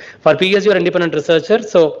students. For PhD, you are independent researcher,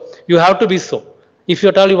 so you have to be so, if you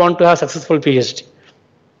at all you want to have successful PhD.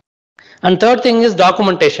 And third thing is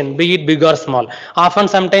documentation, be it big or small. Often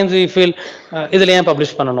sometimes we feel, idhula yen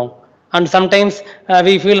publish panano. And sometimes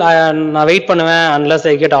we feel, I wait unless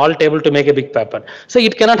I get all table to make a big paper. So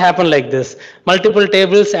it cannot happen like this. Multiple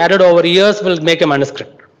tables added over years will make a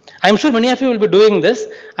manuscript. I'm sure many of you will be doing this.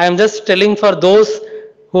 I am just telling for those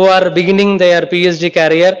who are beginning their PhD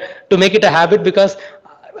career to make it a habit, because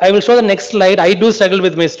I will show the next slide. I do struggle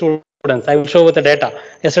with my students. I will show with the data.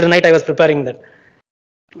 Yesterday night I was preparing that.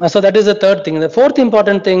 So that is the third thing. The fourth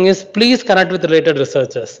important thing is, please connect with related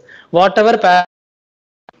researchers. Whatever,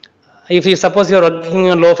 if you suppose you are working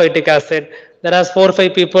on low phytic acid, there are 4 or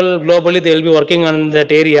 5 people globally, they will be working on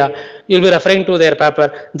that area. You will be referring to their paper.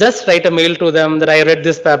 Just write a mail to them that I read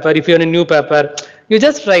this paper. If you are in a new paper, you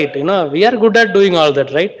just write. We are good at doing all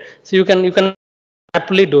that, right? So you can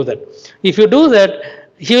happily do that. If you do that,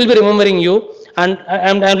 he will be remembering you. And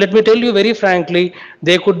let me tell you very frankly,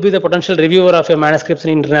 they could be the potential reviewer of your manuscripts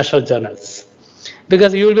in international journals.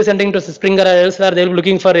 Because you will be sending to Springer or elsewhere, they will be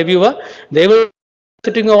looking for a reviewer. They will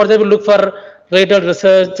sitting over there, will look for related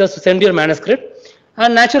researchers to send your manuscript,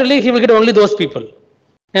 and naturally he will get only those people.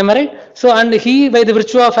 Am I right? So, and he, by the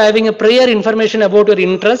virtue of having a prior information about your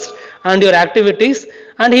interest and your activities,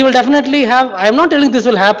 and he will definitely have, I am not telling this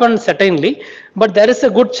will happen certainly, but there is a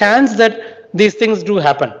good chance that these things do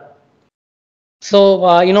happen.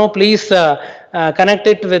 So, please connect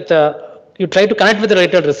it with, you try to connect with the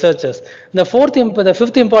related researchers. The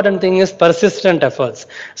fifth important thing is persistent efforts.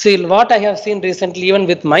 See, what I have seen recently, even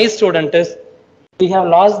with my student, is we have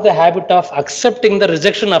lost the habit of accepting the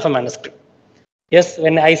rejection of a manuscript. Yes,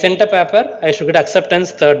 when I sent a paper, I should get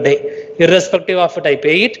acceptance third day. Irrespective of it, I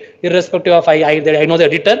pay it. Irrespective of I know the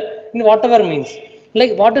editor, in whatever means.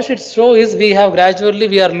 Like what it should show is, we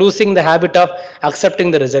are losing the habit of accepting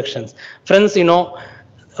the rejections. Friends,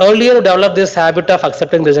 earlier you develop this habit of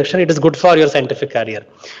accepting rejection, it is good for your scientific career.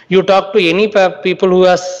 You talk to any people who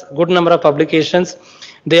has good number of publications,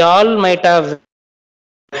 they all might have,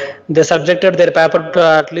 they subjected their paper to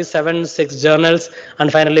at least 7-6 journals and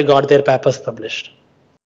finally got their papers published.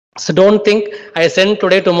 So don't think I send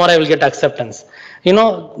today, tomorrow I will get acceptance.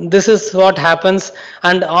 This is what happens,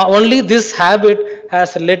 and only this habit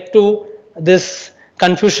has led to this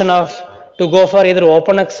confusion of to go for either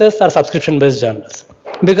open access or subscription based journals.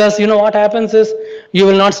 Because what happens is you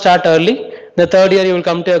will not start early. The third year you will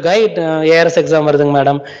come to a guide, ARS exam வருதுங்க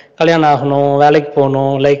madam, கல்யாணம் ஆகணும், வேலைக்கு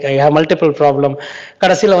போகணும், like I have multiple problem,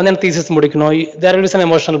 கடைசியில் வந்து எனக்கு thesis முடிக்கணும், there will be some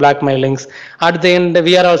emotional பிளாக்மெயிலிங்ஸ், at the end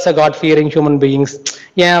we are also got fearing human beings,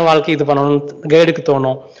 ஏன் வாழ்க்கை இது பண்ணணும், கைடுக்கு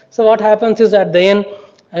தோணும். So what happens is at the end,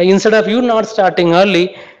 instead of you not starting early,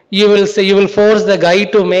 you will force the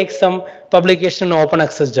guide to make some publication in open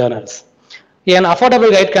access journals. An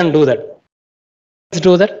affordable guide can do that. Let's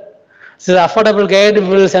do that. So the affordable guide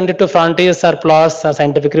will send it to Frontiers or PLOS or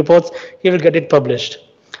Scientific Reports. He will get it published.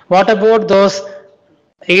 What about those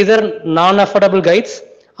either non-affordable guides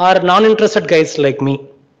or non-interested guides like me?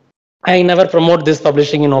 I never promote this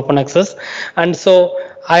publishing in open access, and so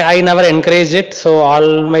I never encourage it. So all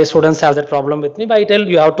my students have that problem with me, but I tell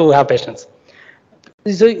you have to have patience.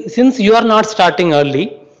 So since you are not starting early,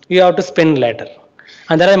 you have to spend later.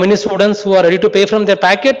 And there are many students who are ready to pay from their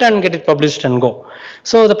packet and get it published and go.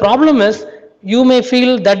 So the problem is, you may feel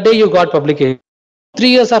that day you got publication, 3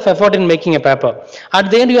 years of effort in making a paper. At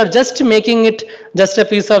the end, you are just making it just a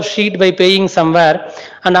piece of sheet by paying somewhere.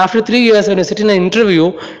 And after 3 years, when you sit in an interview,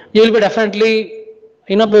 you will be definitely,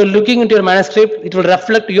 by looking into your manuscript, it will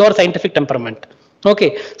reflect your scientific temperament.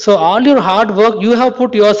 Okay. So all your hard work, you have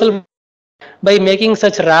put yourself by making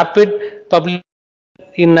such rapid publication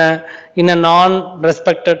in a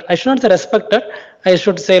non-respected, I should not say respected, I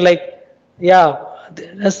should say like, yeah,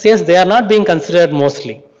 yes, they are not being considered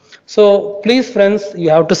mostly. So please friends, you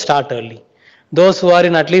have to start early. Those who are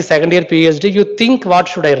in at least second year PhD, you think what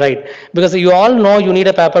should I write? Because you all know you need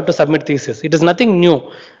a paper to submit thesis. It is nothing new.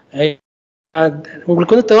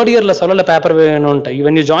 உங்களுக்கு வந்து third இயர்ல சொல்லல paper வேணும்ட்டு.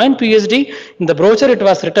 When you join PhD, in the brochure it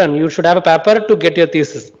was written you should have a paper to get your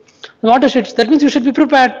thesis. What is it? That means you should be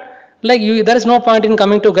prepared. Like there is no point in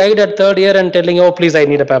coming to guide at third year and telling, oh please I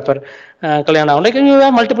need a paper, Kalyana. Like you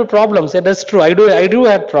have multiple problems. Yeah, that's true. I do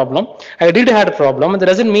have problem. I did have a problem. That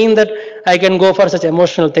doesn't mean that I can go for such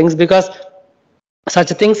emotional things, because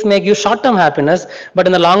such things make you short-term happiness, but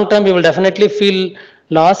in the long term you will definitely feel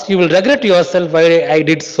lost. You will regret yourself why I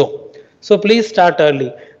did so. So please start early.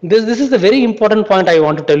 This is the very important point I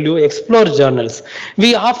want to tell you. Explore journals.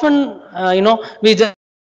 We often, we just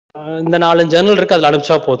இந்த 4 journal இருக்கு, அதில்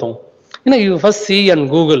அனுப்பிச்சா போதும். You first see and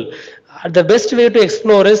Google. The best way to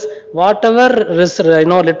explore is whatever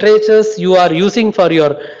literatures you are using for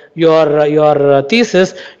your thesis,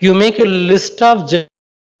 you make a list of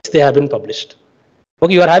journals they have been published.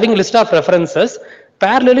 Okay, you are having a list of references.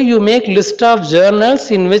 Parallelly, you make list of journals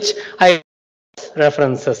in which I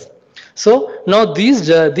references. So now these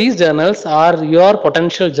journals are your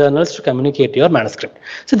potential journals to communicate your manuscript.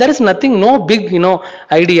 So there is nothing, no big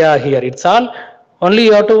idea here. It's all only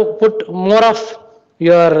you have to put more of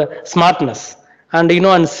your smartness and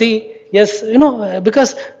and see. Yes,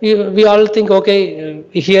 because we all think, okay,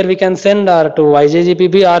 here we can send or to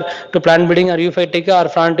IJGPB or to plant breeding or Euphytica or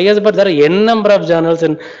Frontiers, but there are n number of journals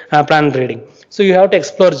in plant breeding. So you have to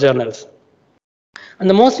explore journals. And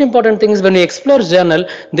the most important thing is, when you explore journal,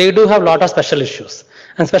 they do have a lot of special issues.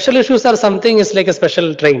 And special issues are something is like a special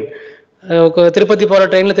train. Tirupati போற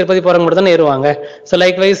ட்ரெயின்ல திருப்பதி போறவங்க மட்டும் தான் ஏறுவாங்க. So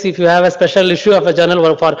likewise, if you have a special issue of a journal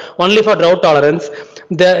for only for drought tolerance,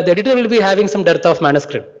 the editor will be having some dearth of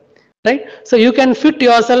manuscript, right? So you can fit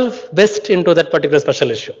yourself best into that particular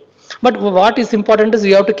special issue. But what is important is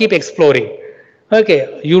you have to keep exploring. Okay,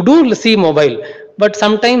 you do see mobile, but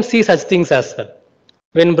sometimes see such things as well.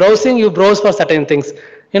 When browsing, you browse for certain things.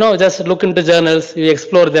 Just look into journals, you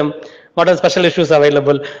explore them. What are special issues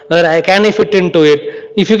available? Can I fit into it?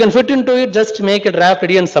 If you can fit into it, just make a draft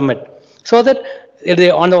ready and submit. So that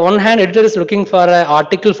on the one hand, editor is looking for an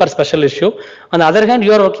article for special issue. On the other hand,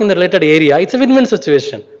 you are working in the related area. It's a win-win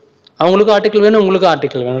situation. அவங்களுக்கு article வேணும், உங்களுக்கு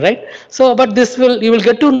article வேணும், right? So, but you will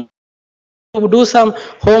get to do some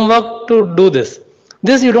homework to do this.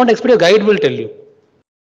 This you don't expect your guide will tell you.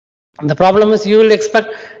 The problem is you will expect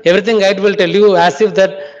everything guide will tell you as if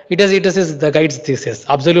that it is the guide's thesis.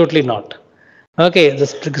 Absolutely not. Okay,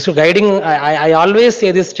 so guiding, I always say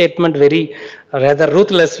this statement very rather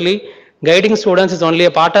ruthlessly. Guiding students is only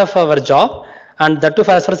a part of our job, and that too,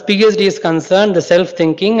 as far as PhD is concerned, the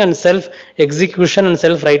self-thinking and self-execution and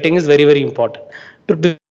self-writing is very, very important. To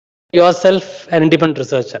be yourself an independent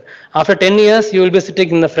researcher. After 10 years, you will be sitting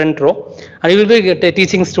in the front row and you will be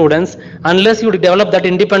teaching students. Unless you develop that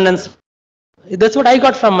independence, that's what I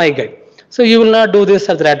got from my guide. So you will not do this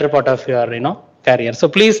as the latter part of your career. So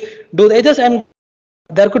please do.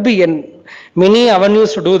 there could be many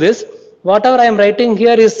avenues to do this. Whatever I am writing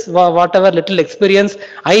here is whatever little experience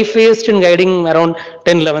I faced in guiding around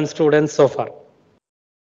 10, 11 students so far.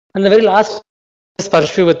 And the very last is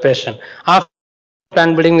pursue with passion. After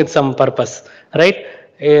plan building with some purpose, right?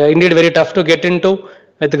 Indeed, very tough to get into.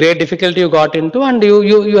 With great difficulty, you got into, and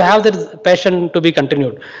you have that passion to be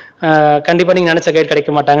continued. Kandipa neenga nenacha guide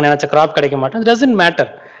kadikka maatanga, nenacha crop kadikka maatanga. It doesn't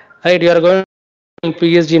matter, right? You are going in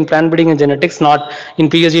PhD in plant breeding and genetics, not in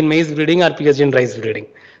PhD in maize breeding or PhD in rice breeding.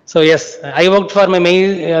 So yes, I worked for my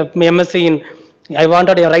MSc in. I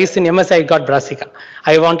wanted a rice in MSc, I got brassica.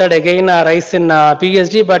 I wanted again a rice in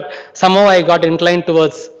PhD, but somehow I got inclined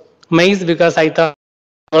towards maize because I thought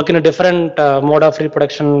work in a different mode of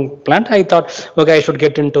reproduction plant. I thought, okay, I should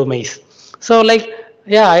get into maize. So like,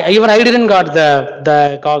 yeah, even I didn't got the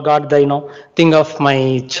thing of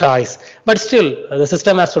my choice, but still the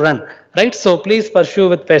system has to run, right? So please pursue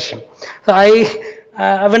with passion. So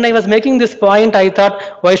when I was making this point, I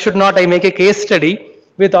thought, why should not I make a case study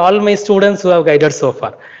with all my students who have guided so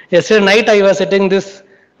far? Yesterday night I was sitting this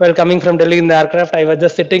while coming from Delhi in the aircraft. I was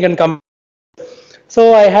just sitting and come.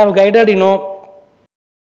 So I have guided,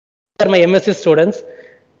 my MSc students.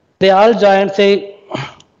 They all joined. Say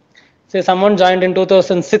someone joined in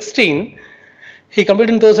 2016. He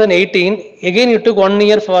completed in 2018. Again, it took 1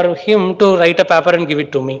 year for him to write a paper and give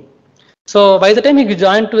it to me. So by the time he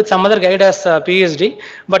joined with some other guide as a PhD,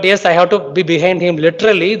 but yes, I have to be behind him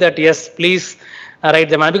literally that yes, please write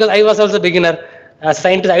them on, because I was also a beginner. As a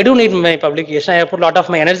scientist, I do need my publication. I have put a lot of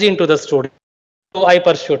my energy into the student. So I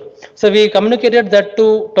pursued. So we communicated that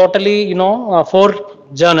to totally, 4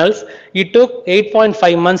 journals. It took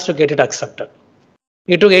 8.5 months to get it accepted.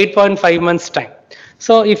 It took 8.5 months time.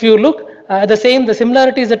 So if you look, the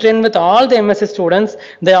similarity is the trend with all the MSc students.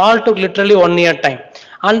 They all took literally 1 year time.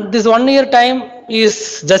 And this 1 year time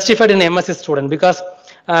is justified in MSc student because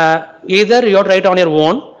either you have to write on your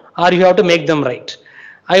own or you have to make them write.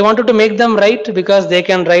 I wanted to make them write because they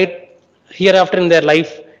can write hereafter in their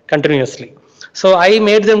life continuously. So I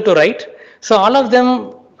made them to write. So all of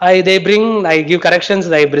them, I give corrections,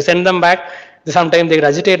 I send them back. Sometimes they get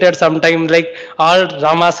agitated, sometimes like all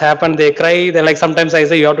dramas happen, they cry, they like sometimes I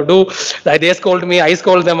say you have to do, they scold me, I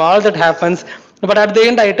scold them, all that happens. But at the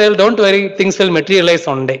end I tell, don't worry, things will materialize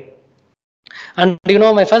one day. And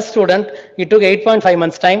my first student, it took 8.5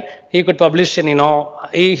 months time. He could publish in,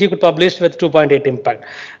 he could publish with 2.8 impact.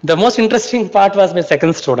 The most interesting part was my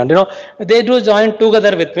second student. They do join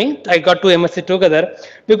together with me. I got 2 MSc together.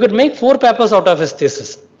 We could make 4 papers out of his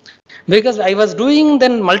thesis. Because I was doing,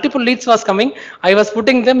 then multiple leads was coming. I was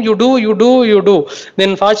putting them, you do.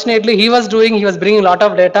 Then fortunately he was bringing a lot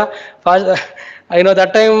of data.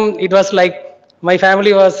 That time it was like, my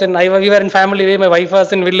family was we were in family way, my wife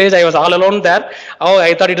was in village, I was all alone there. Oh,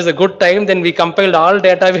 I thought it was a good time. Then we compiled all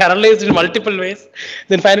data, we analyzed in multiple ways.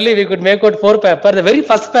 Then finally we could make out 4 papers. The very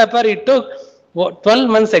first paper, it took 12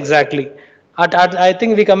 months exactly. I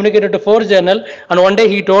think we communicated to 4 journal, and one day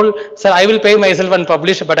he told, sir, I will pay myself and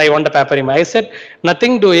publish, but I want a paper in. I said,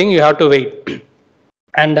 nothing doing, you have to wait.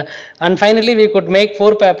 And finally we could make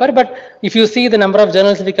 4 paper, but if you see the number of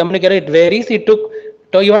journals we communicated, it varies. It took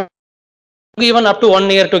even up to 1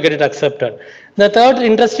 year to get it accepted. The third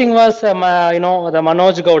interesting was, the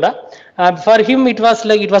Manoj Gowda. For him, it was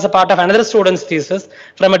a part of another student's thesis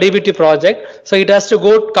from a DBT project. So it has to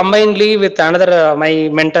go combinedly with another, my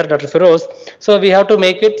mentor, Dr. Feroz. So we have to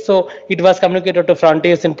make it. So it was communicated to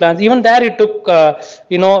Frontiers in Plants. Even there it took,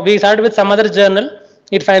 we started with some other journal.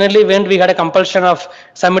 It finally went, we had a compulsion of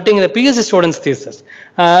submitting the PhD student's thesis.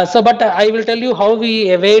 But I will tell you how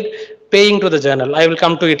we evade paying to the journal. I will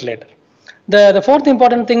come to it later. The fourth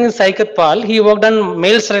important thing is Saikat Pal. He worked on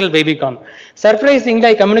male sterile baby corn. Surprisingly,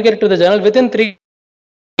 I communicated to the journal. Within 3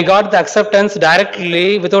 I got the acceptance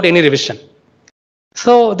directly without any revision.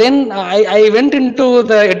 So then I went into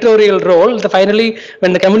the editorial role. Finally,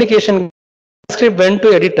 when the communication script went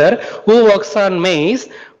to editor who works on maize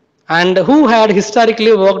and who had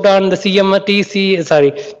historically worked on the TCA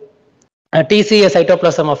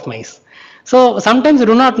cytoplasm of maize. So sometimes we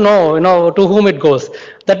do not know, to whom it goes.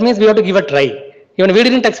 That means we have to give a try. Even we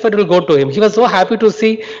didn't expect it will go to him. He was so happy to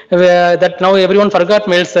see that now everyone forgot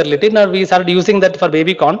male sterility. Now we started using that for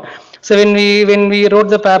baby corn. So when we wrote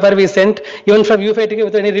the paper, we sent even from UFATK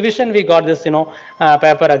without any revision, we got this paper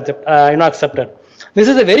accepted. This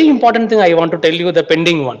is a very important thing I want to tell you, the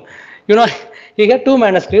pending one. He had 2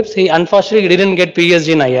 manuscripts. He unfortunately didn't get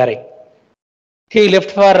PhD in IRA. He left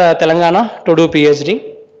for Telangana to do PhD.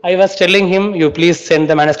 I was telling him, you please send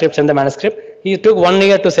the manuscript. He took 1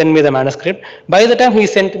 year to send me the manuscript. By the time he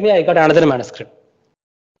sent me, I got another manuscript.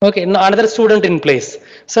 Okay, now another student in place.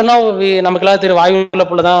 So now we நமக்குலாம் தெரியும் வாயுள்ள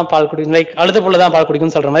புள்ள தான் பால் குடிக்கும், like அழுத புள்ள தான் பால்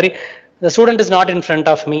குடிக்கும்னு சொல்ற மாதிரி the student is not in front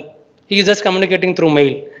of me, he is just communicating through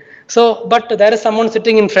mail. So but there is someone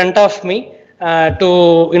sitting in front of me to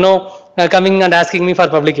you know coming and asking me for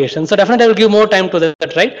publication, so definitely I will give more time to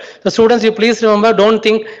that, right? So students, you please remember, don't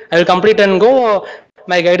think I will complete and go,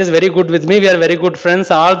 my guide is very good with me, we are very good friends,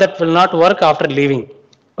 all that will not work after leaving.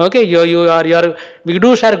 Okay, you are we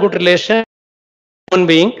do share good relation human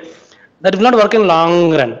being, that will not work in long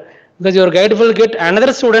run, because your guide will get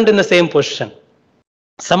another student in the same position,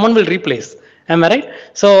 someone will replace. Am I right?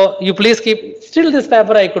 So you please keep, still this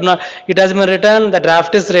paper I could not, it has been written, the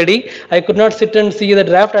draft is ready, I could not sit and see the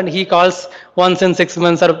draft, and he calls once in 6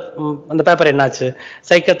 months, or the paper ennachu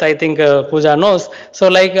Saikat, I think Pooja knows. So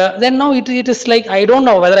like then now it is like I don't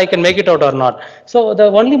know whether I can make it out or not. So the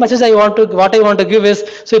only message I want to, what I want to give is,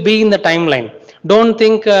 so be in the timeline. Don't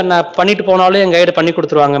think நான் பண்ணிட்டு போனாலும் என் guide பண்ணி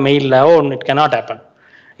கொடுத்துருவாங்க மெயிலில். Oh, it cannot happen.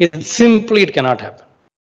 It simply it cannot happen.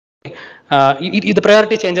 The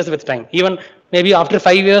priority changes with time. Even maybe after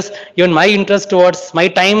 5 years, even my interest towards, my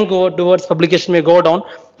time go towards publication may go down.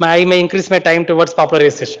 I may increase my time towards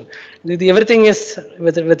popularization. Everything is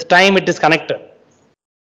with time, it is connected.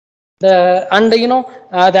 And you know,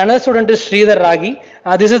 the another student is Sridhar Ragi.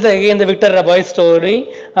 This is again the Victor Raboy story.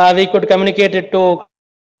 We could communicate it to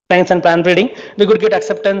science and plant breeding. We could get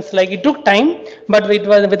acceptance. Like it took time, but it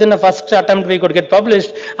was within the first attempt we could get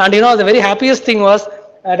published. And you know, the very happiest thing was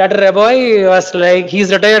Dr. Raboy was like, he's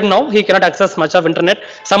retired now, he cannot access much of internet.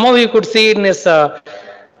 Somehow you could see in his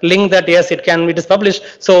link that yes, it is published.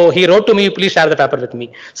 So he wrote to me, please share the paper with me.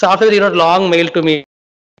 So after that, he wrote long mail to me,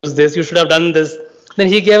 this, you should have done this. Then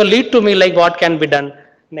he gave a lead to me like what can be done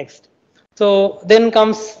next. So then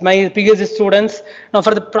comes my PhD students. Now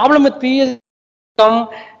for the problem with PhD, come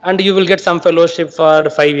and you will get some fellowship for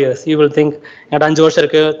 5 years. You will think at 5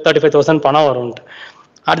 வருஷத்துக்கு 35,000 பணம் வரும்.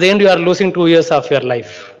 At the end, you are losing 2 years of your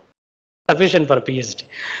life. Sufficient for PhD.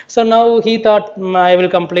 So now he thought I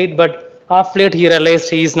will complete, but half late he realized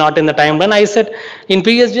he is not in the timeline. I said, in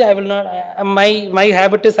PhD, I will not. My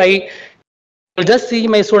habit is I will just see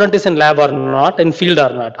my student is in lab or not, in field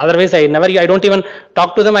or not. Otherwise, I don't even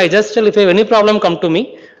talk to them. I just tell if any problem come to me.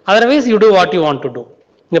 Otherwise, you do what you want to do.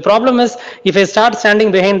 The problem is, if I start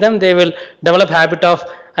standing behind them, they will develop habit of,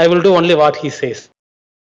 I will do only what he says.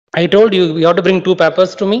 I told you, you have to bring 2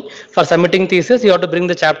 papers to me for submitting thesis. You have to bring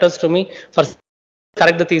the chapters to me for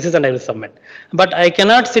correct the thesis, and I will submit. But I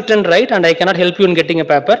cannot sit and write, and I cannot help you in getting a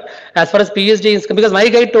paper. As far as PhD is, because my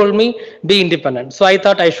guide told me be independent. So I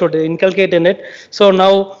thought I should inculcate in it. So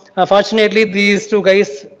now, fortunately, these 2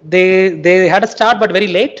 guys, they had a start, but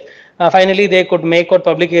very late. Finally, they could make out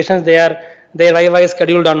publications. Their Viva is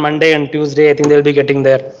scheduled on Monday and Tuesday. I think they'll be getting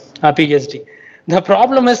their PhD. The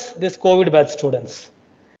problem is this COVID batch students.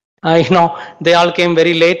 You know, they all came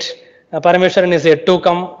very late. Parameshwaran is yet to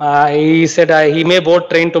come. He said he may board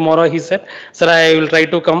train tomorrow. He said, sir, I will try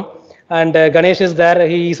to come. And Ganesh is there.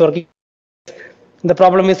 He is working. The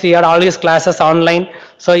problem is he had all his classes online.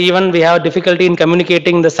 So even we have difficulty in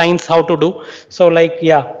communicating the science how to do. So like,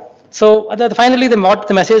 yeah. So finally, the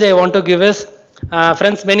message I want to give is,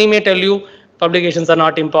 friends, many may tell you publications are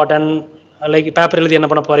not important, like paper எழுதி என்ன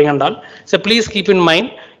பண்ண போறீங்க and all. So please keep in mind,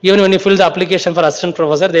 even when you fill the application for assistant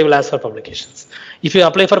professor, they will ask for publications. If you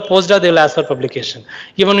apply for postdoc, they will ask for publication.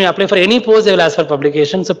 Even when you apply for any post, they will ask for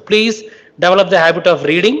publication. So please develop the habit of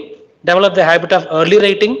reading, develop the habit of early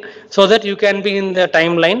writing, so that you can be in the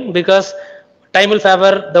timeline, because time will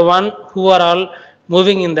favor the one who are all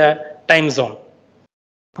moving in the time zone.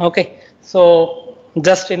 Okay, so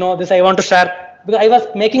just this I want to share, because I was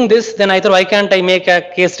making this, then I thought, why can't I make a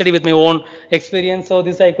case study with my own experience? So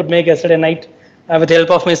this I could make yesterday night with the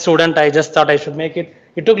help of my student. I just thought I should make it.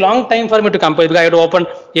 It took long time for me to compile, because I had to open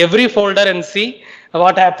every folder and see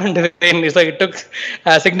what happened within. So it took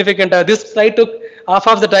significant. This slide took half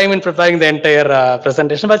of the time in preparing the entire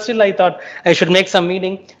presentation, but still I thought I should make some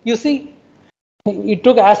meaning. You see, it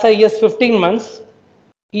took as I guess 15 months.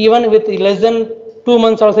 Even with less than 2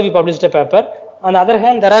 months also we published a paper. On the other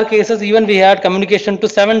hand, there are cases even we had communication to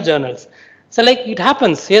 7 journals. So like it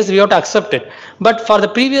happens, yes, we have to accept it. But for the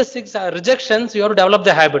previous 6 rejections, you have to develop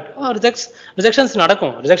the habit. Oh, rejections nadakum.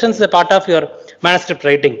 Rejections is a part of your manuscript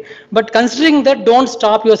writing. But considering that, don't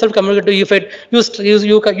stop yourself communicating.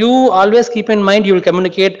 If you always keep in mind, you will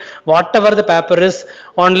communicate whatever the paper is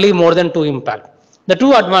only more than 2 impact. The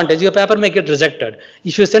 2 advantage, your paper may get rejected.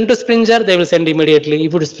 If you send to Springer, they will send immediately.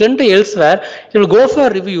 If you send to elsewhere, you will go for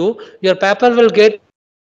review, your paper will get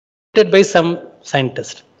by some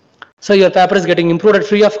scientist. So your paper is getting improved at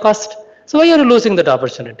free of cost. So why are you losing that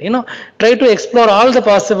opportunity? Try to explore all the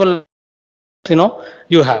possible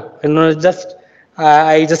you have. Just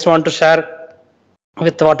I just want to share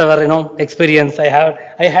with whatever experience I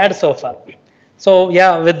had so far. So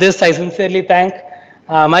yeah, with this I sincerely thank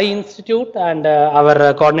my institute and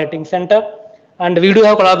our coordinating center, and we do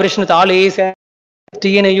have collaboration with all AAs,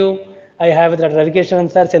 TNAU. I have Dr.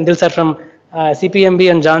 Ravikesharan sir, Sendil sir from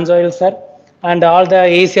CPMB, and John Joel sir, and all the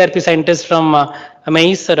ACRP scientists from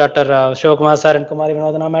maize, Dr. Shivakumar sir and Kumari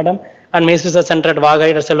Vinodana madam, and maize research center at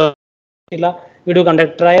Vagai, we do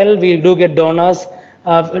conduct trial, we do get donors,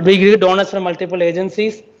 we get donors from multiple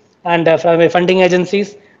agencies and from funding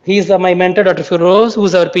agencies. He's my mentor, Dr. Firoz,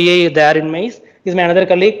 who's our PA there in maize. He's my another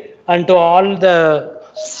colleague, and to all the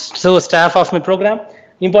staff of my program.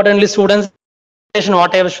 Importantly, students,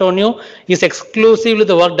 what I have shown you is exclusively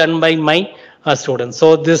the work done by my students.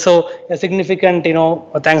 So a significant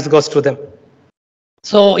thanks goes to them.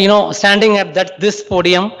 So standing at this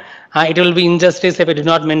podium, it will be injustice if I did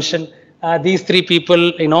not mention these three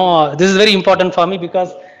people. This is very important for me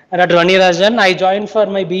because Dr. Vanirajan, I joined for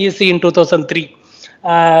my BSc in 2003.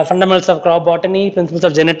 Fundamentals of crop botany, principles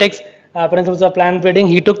of genetics, principles of plant breeding.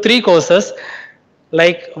 He took 3 courses.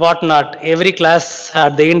 Like what not, every class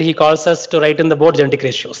at the end he calls us to write in the board genetic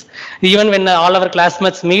ratios. Even when all our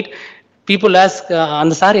classmates meet, people ask,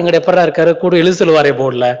 அந்த sir எங்கட எப்பரா இருக்காரு கூட எழுதி சொல்லுவாரே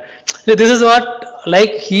போர்டில். This is what,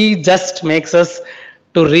 like, he just makes us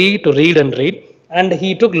to read and read. And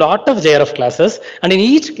he took lot of JRF classes, and in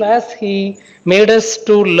each class he made us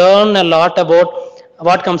to learn a lot about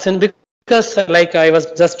what comes in, because like I was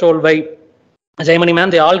just told by Jaimani man,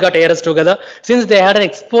 they all got ARS together since they had an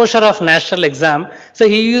exposure of national exam. So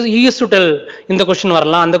he used to tell in the question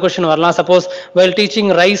varla, and the question varla. Suppose while teaching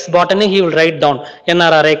rice botany, he will write down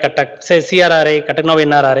NRRA Cuttack, say CRRA Cuttack, now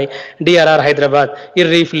NRRA, DRR Hyderabad,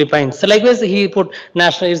 IRRI Philippines. So likewise he put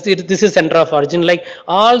national. This is center of origin. Like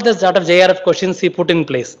all the sort of JRF questions he put in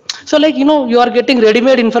place. So like you are getting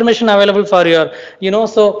ready-made information available for your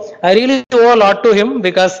So I really owe a lot to him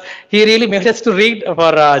because he really made us to read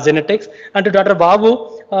for genetics, and to Dr. Babu,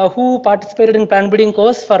 who participated in plant breeding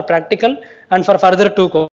course for practical and for further 2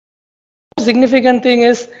 courses. The significant thing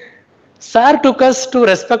is, sir took us to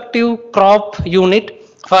respective crop unit.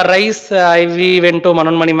 For rice, we went to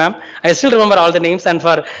Manonmani ma'am. I still remember all the names. And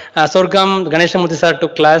for Sorghum, Ganeshamurthy sir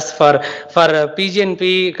took class. For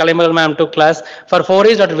PGNP, Kalimal ma'am took class. For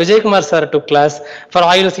forage, Dr. Vijay Kumar sir took class. For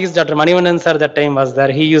oilseeds, Dr. Manivandan sir that time was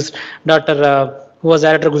there. He used Dr. Who was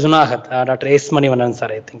director Gujunahat, Dr. S. Manivandan sir,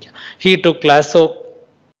 I think. He took class. So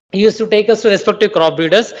he used to take us to respective crop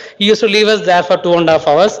breeders. He used to leave us there for 2.5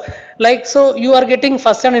 hours. Like, so you are getting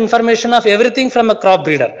first-hand information of everything from a crop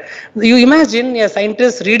breeder. You imagine a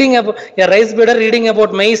scientist reading about, a rice breeder reading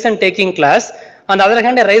about maize and taking class. On the other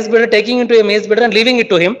hand, a rice breeder taking into a maize breeder and leaving it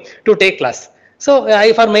to him to take class. So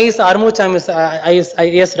for maize, Armu Chamis,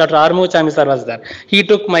 yes, Dr. Armu Chamisar was there. He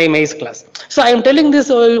took my maize class. So I am telling this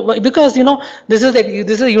because this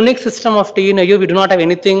is a unique system of TNAU. We do not have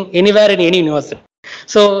anything anywhere in any university.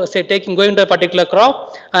 So say going to a particular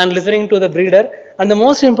crop and listening to the breeder, and the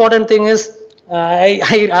most important thing is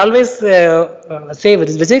I always say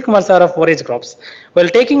with Vijay Kumar sir of forage crops. While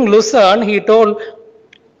taking Lucerne, he told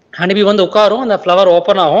honeybee வந்து உட்காரும், அந்த flower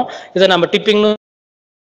open ஆகும், இதை நம்ம tipping.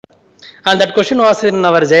 And that question was in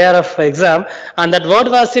our JRF exam, and that word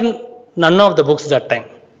was in none of the books that time.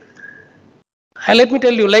 And let me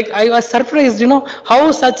tell you, like, I was surprised,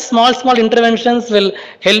 how such small interventions will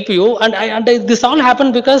help you. And this all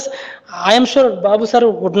happened because I am sure Babu sir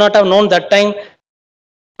would not have known that time.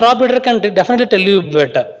 Crop breeder can definitely tell you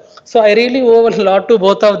better. So I really owe a lot to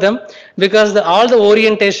both of them, because all the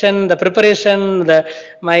orientation, the preparation,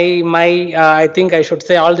 I think I should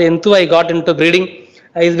say all the enthu I got into breeding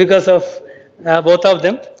is because of both of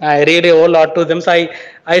them. I really owe a lot to them. So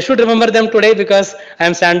I should remember them today because I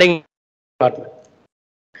am standing.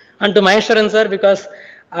 And to Maheshwaran sir, because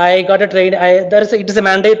I got a train. It is a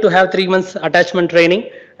mandate to have 3 months attachment training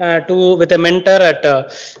with a mentor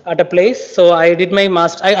at a place. So I did my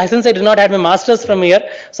master. Since I did not have my masters from here,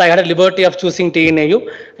 so I had a liberty of choosing TNAU.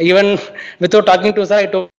 Even without talking to sir, I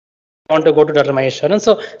told I want to go to Dr. Maheshwaran.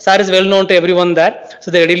 So sir is well known to everyone there. So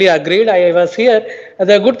they really agreed. I was here.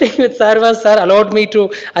 The good thing with sir was sir allowed me to.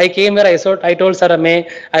 I came here. I told sir, I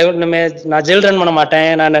jail run panna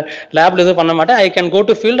maten and lab ledu panna maten. I can go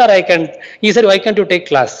to field, or I can. He said, why can't you take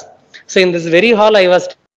class? So in this very hall, I was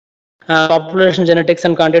population genetics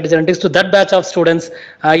and quantitative genetics to that batch of students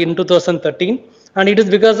in 2013. And it is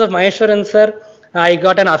because of Maheshwaran sir, I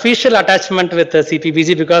got an official attachment with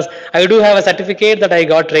CPBG, because I do have a certificate that I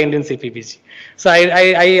got trained in CPBG. So I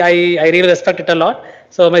really respect it a lot.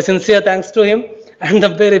 So my sincere thanks to him. And the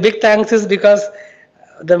very big thanks is because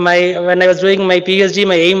when I was doing my PhD,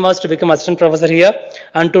 my aim was to become assistant professor here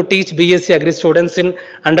and to teach BSc Agri students in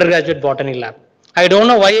undergraduate botany lab. I don't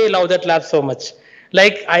know why I love that lab so much.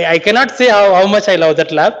 Like I cannot say how much I love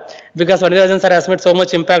that lab because Vanirajan sir has made so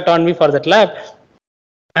much impact on me for that lab.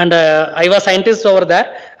 And I was scientist over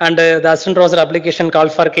there, and the assistant professor application call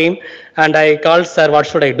for came, and I called, sir, what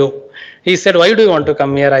should I do? He said, why do you want to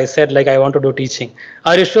come here? I said, like, I want to do teaching.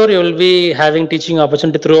 Are you sure you will be having teaching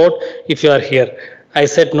opportunity throughout if you are here? I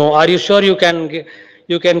said, no. Are you sure you can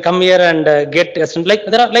come here and get assistant? Like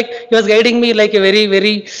there are, like, he was guiding me like a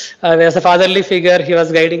very as a fatherly figure. He was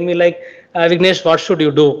guiding me like, Vignesh, what should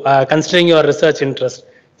you do considering your research interest?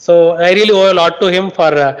 So I really owe a lot to him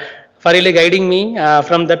for really guiding me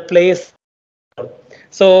from that place.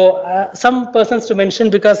 So some persons to mention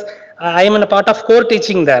because I am in a part of core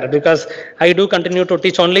teaching there because I do continue to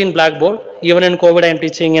teach only in Blackboard. Even in COVID, I am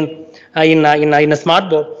teaching in a smart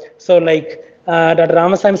board. So like Dr.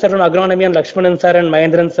 Ramasamy sir from agronomy and Lakshmanan sir and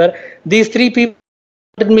Mahendran sir, these three people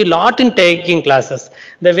supported me a lot in taking classes.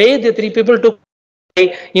 The way the three people took,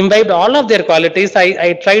 I imbibed all of their qualities.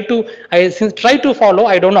 I try to follow.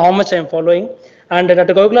 I don't know how much I am following. And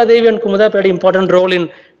Dr. Gokula Devi and Kumuda played an important role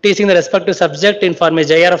in teaching the respective subject in for my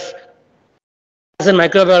JRF as in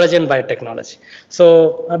microbiology and biotechnology.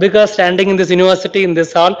 So because standing in this university, in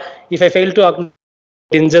this hall, if I fail to acknowledge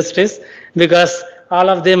injustice, because all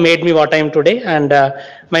of them made me what I am today. And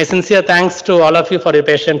my sincere thanks to all of you for your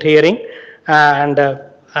patient hearing.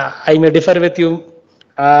 I may differ with you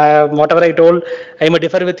whatever I told, I may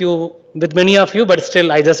differ with many of you, but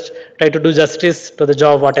still I just try to do justice to the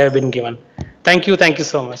job what I have been given. Thank you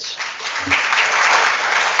so much.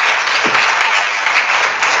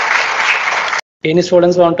 Any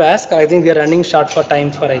students want to ask? I think we are running short for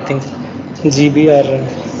time for I think GB or.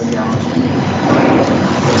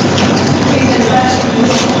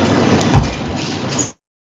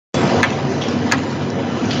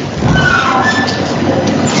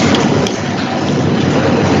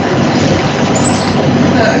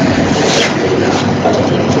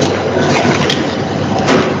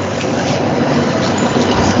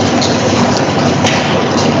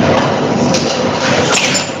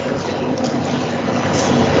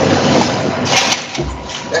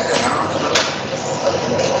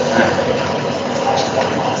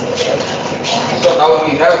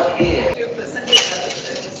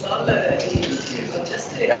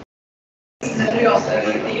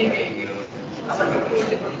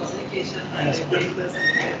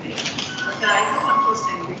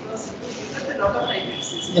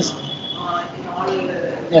 Yes.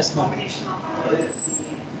 Yes, combination of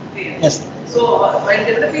yes. So while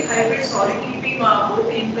developing hybrids, are you keeping both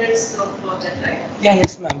the inputs of that type? Yeah,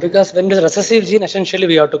 yes, ma'am. Because when it is recessive gene, essentially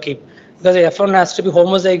we have to keep because the F1 has to be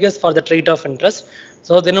homozygous for the trait of interest.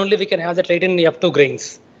 So then only we can have the trait in the F2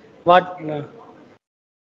 grains. What?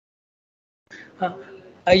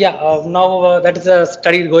 Now that is a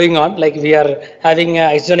study going on. Like we are having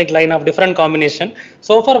a isogenic line of different combination.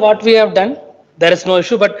 So far, what we have done, there is no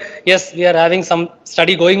issue. But yes, we are having some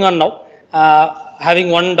study going on now,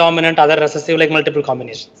 having one dominant, other recessive, like multiple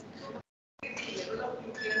combinations.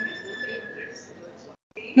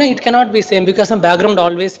 No, it cannot be same because some background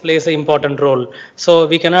always plays an important role. So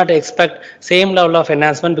we cannot expect same level of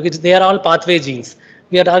enhancement because they are all pathway genes.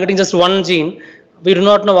 We are targeting just one gene. We do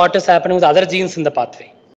not know what is happening with other genes in the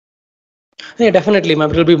pathway. Yeah, definitely, ma'am,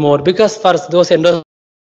 it will be more because for those endosperm,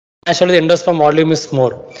 actually the endosperm volume is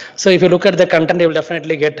more. So if you look at the content, you will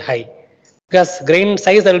definitely get high because grain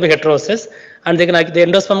size there will be heterosis, and the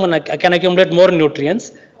endosperm can accumulate more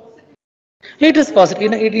nutrients. It is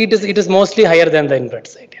possible. It is mostly higher than the inbred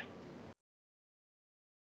side. Yeah.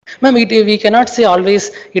 Ma'am, we cannot say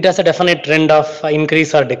always it has a definite trend of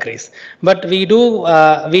increase or decrease, but we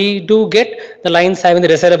do get the lines having the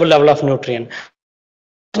desirable level of nutrient.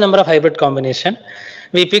 Number of hybrid combination,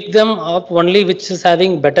 we pick them up only which is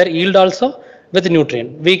having better yield also with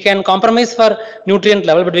nutrient. We can compromise for nutrient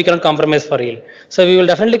level, but we cannot compromise for yield. So we will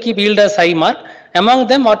definitely keep yield as high mark. Among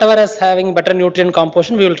them, whatever is having better nutrient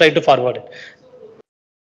composition, we will try to forward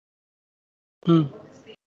it.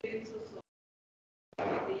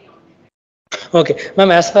 Okay,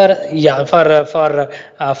 ma'am. As for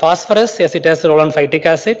phosphorus, yes, it has a role on phytic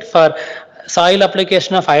acid. For soil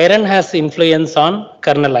application of iron has influence on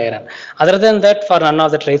kernel iron. Other than that, for none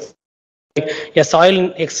of the traits, a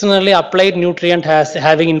soil externally applied nutrient has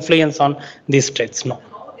having influence on these traits. No.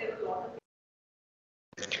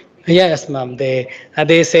 Yes, ma'am. They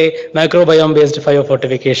say microbiome based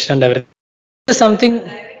biofortification and everything. Something.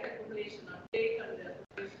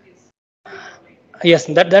 Yes,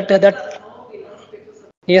 that.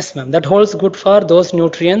 Yes, ma'am. That holds good for those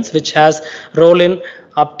nutrients which has role in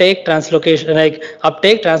uptake,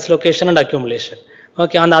 translocation and accumulation.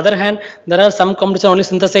 Okay, on the other hand, there are some compounds only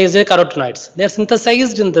synthesize the carotenoids. They are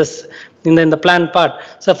synthesized in this, in the plant part.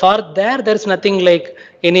 So for there is nothing like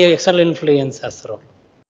any external influence as well.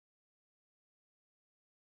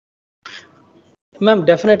 Ma'am,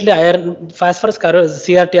 definitely iron, as far as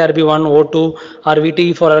CRTRB1, O2 or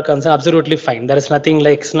VTE4 are concerned, absolutely fine. There is nothing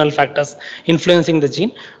like external factors influencing the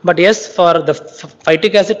gene. But yes, for the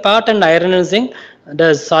phytic acid part and iron and zinc,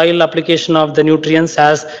 the soil application of the nutrients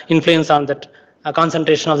has influence on that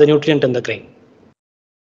concentration of the nutrient in the grain.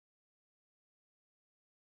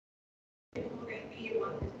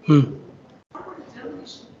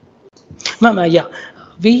 Ma'am, yeah,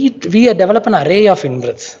 we develop an array of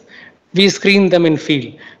inbreds. We screen them in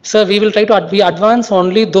field. So we will try to we advance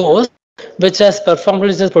only those which has performed,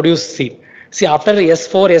 which has produced seed. See, after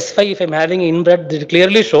S4, S5, if I'm having inbred, it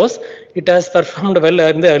clearly shows it has performed well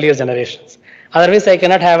in the earlier generations. Otherwise, I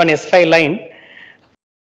cannot have an S5 line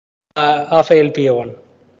of a LPA1.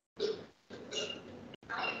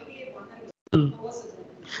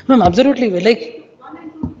 Ma'am, absolutely. Like,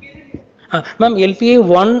 ma'am,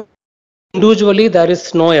 LPA1 individually there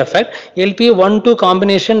is no effect. LPA1-2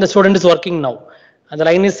 combination, the student is working now. And the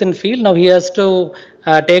line is in field. Now he has to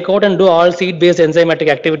take out and do all seed-based enzymatic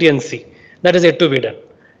activity and see. That is yet to be done.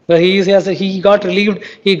 So he got relieved.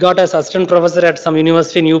 He got as assistant professor at some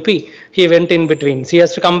university in UP. He went in between. So he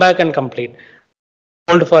has to come back and complete.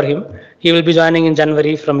 Hold for him. He will be joining in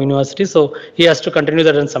January from university. So he has to continue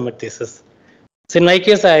that and submit thesis. So in my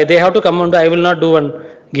case, they have to come and I will not do and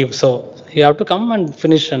give. So you have to come and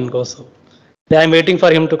finish and go. So I am waiting for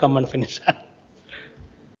him to come and finish.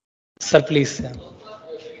 Sir, please.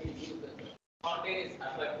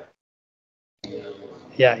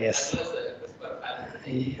 Yeah, yes.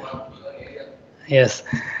 Yes.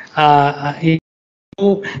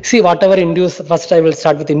 See, whatever first I will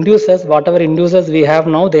start with inducers. Whatever inducers we have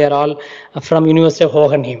now, they are all from University of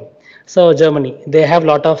Hohenheim. So Germany, they have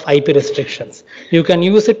lot of IP restrictions. You can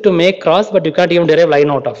use it to make cross, but you can't even derive line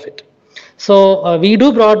out of it. So we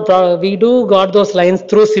do got those lines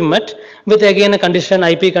through CIMMET with again a condition,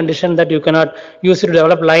 IP condition, that you cannot use it to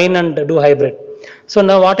develop line and do hybrid. So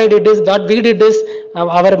now what we did is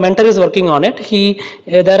our mentor is working on it.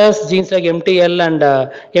 There are genes like MTL and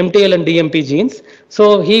DMP genes.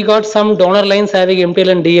 So he got some donor lines having MTL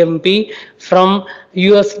and DMP from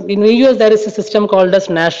US. In US there is a system called as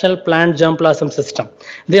National Plant Germplasm System.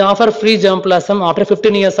 They offer free germplasm after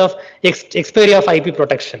 15 years of expiry of IP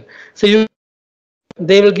protection. So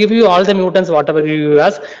they will give you all the mutants whatever you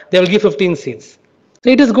ask. They will give 15 seeds. So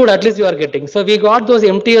it is good, at least you are getting. So we got those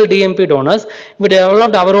MTL DMP donors. We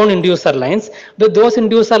developed our own inducer lines. With those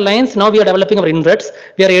inducer lines, now we are developing our inbreds.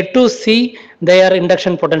 We are yet to see their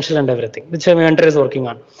induction potential and everything, which our mentor is working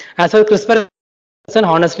on. As for CRISPR,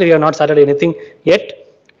 honestly, we have not started anything yet.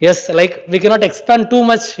 Yes, like we cannot expand too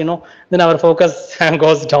much, then our focus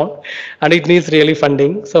goes down and it needs really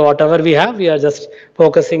funding. So whatever we have, we are just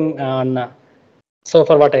focusing on so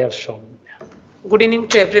far what I have shown. Good evening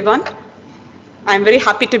to everyone. I'm very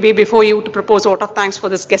happy to be before you to propose vote of thanks for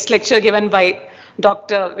this guest lecture given by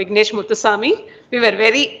Dr. Vignesh Muthuswamy. We were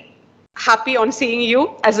very happy on seeing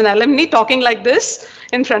you as an alumni talking like this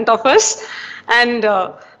in front of us. And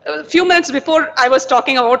a few minutes before I was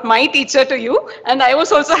talking about my teacher to you, and I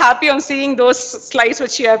was also happy on seeing those slides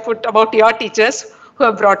which you have put about your teachers who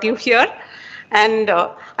have brought you here. And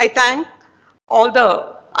I thank all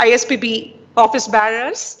the ISPB office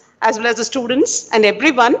bearers as well as the students and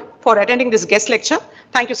everyone for attending this guest lecture.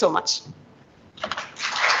 Thank you so much.